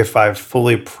if I've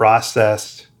fully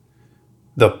processed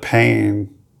the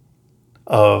pain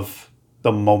of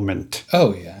the moment.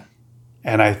 Oh, yeah.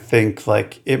 And I think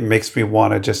like it makes me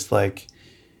want to just like,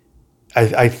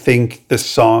 I think the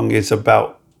song is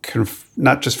about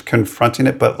not just confronting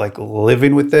it, but like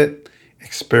living with it,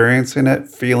 experiencing it,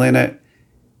 feeling it,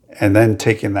 and then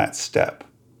taking that step.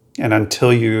 And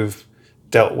until you've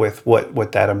dealt with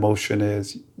what that emotion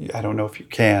is, I don't know if you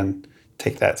can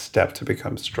take that step to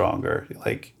become stronger.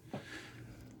 Like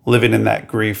living in that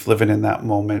grief, living in that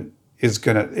moment is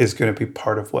gonna be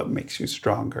part of what makes you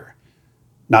stronger.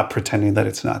 Not pretending that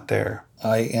it's not there.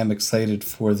 I am excited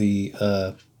for the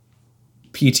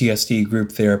PTSD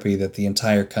group therapy that the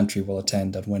entire country will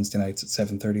attend on Wednesday nights at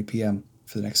 7:30 p.m.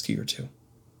 for the next year or two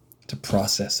to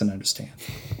process and understand.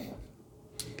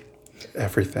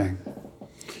 Everything.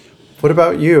 What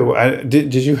about you?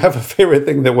 Did you have a favorite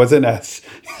thing that wasn't as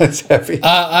heavy?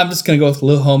 I'm just going to go with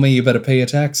Lil Homie, You Better Pay Your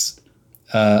Tax.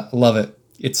 Love it.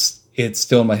 It's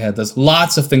still in my head. There's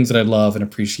lots of things that I love and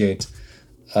appreciate.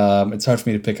 It's hard for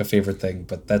me to pick a favorite thing,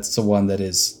 but that's the one that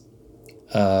is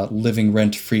living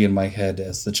rent-free in my head,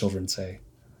 as the children say.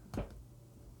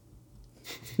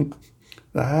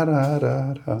 Da, da,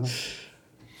 da,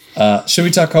 da. Should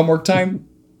we talk homework time?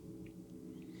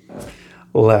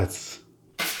 Let's.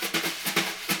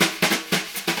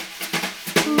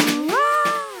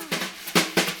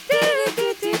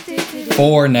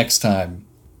 For next time,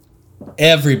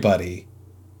 everybody,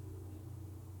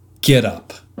 get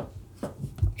up.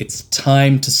 It's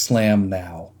time to slam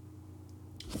now.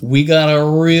 We got a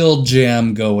real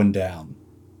jam going down.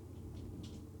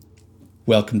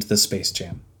 Welcome to the Space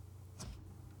Jam,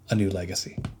 A New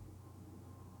Legacy.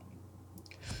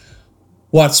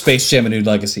 Watch Space Jam: A New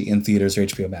Legacy in theaters or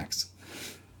HBO Max.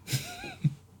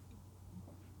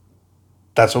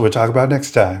 That's what we'll talk about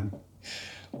next time.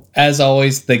 As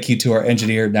always, thank you to our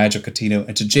engineer, Nigel Coutinho,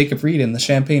 and to Jacob Reed and the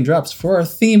Champagne Drops for our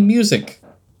theme music.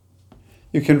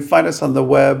 You can find us on the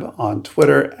web, on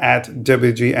Twitter, at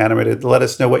WG Animated. Let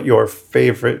us know what your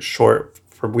favorite short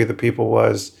from We the People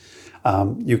was.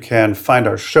 You can find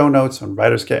our show notes on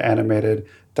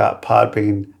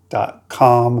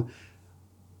writersgetanimated.podbean.com.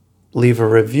 Leave a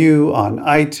review on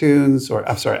iTunes,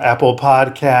 Apple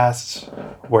Podcasts,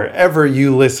 wherever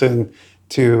you listen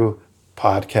to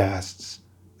podcasts,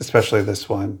 especially this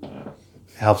one.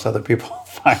 It helps other people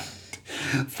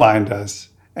find us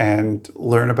and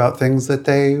learn about things that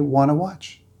they want to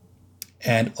watch.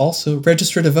 And also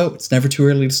register to vote. It's never too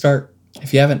early to start.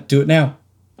 If you haven't, do it now,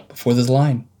 before there's a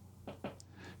line.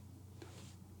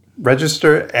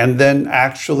 Register and then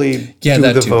actually do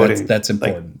the voting. That's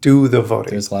important. Like, do the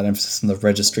voting. There's a lot of emphasis on the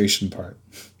registration part.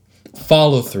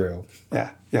 Follow through.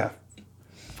 Yeah.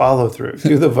 Follow through.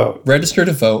 Do the vote. Register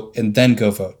to vote and then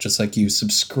go vote. Just like you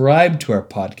subscribe to our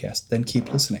podcast, then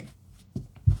keep listening.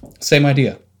 Same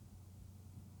idea.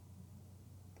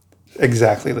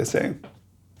 Exactly the same.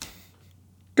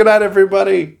 Good night,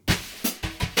 everybody.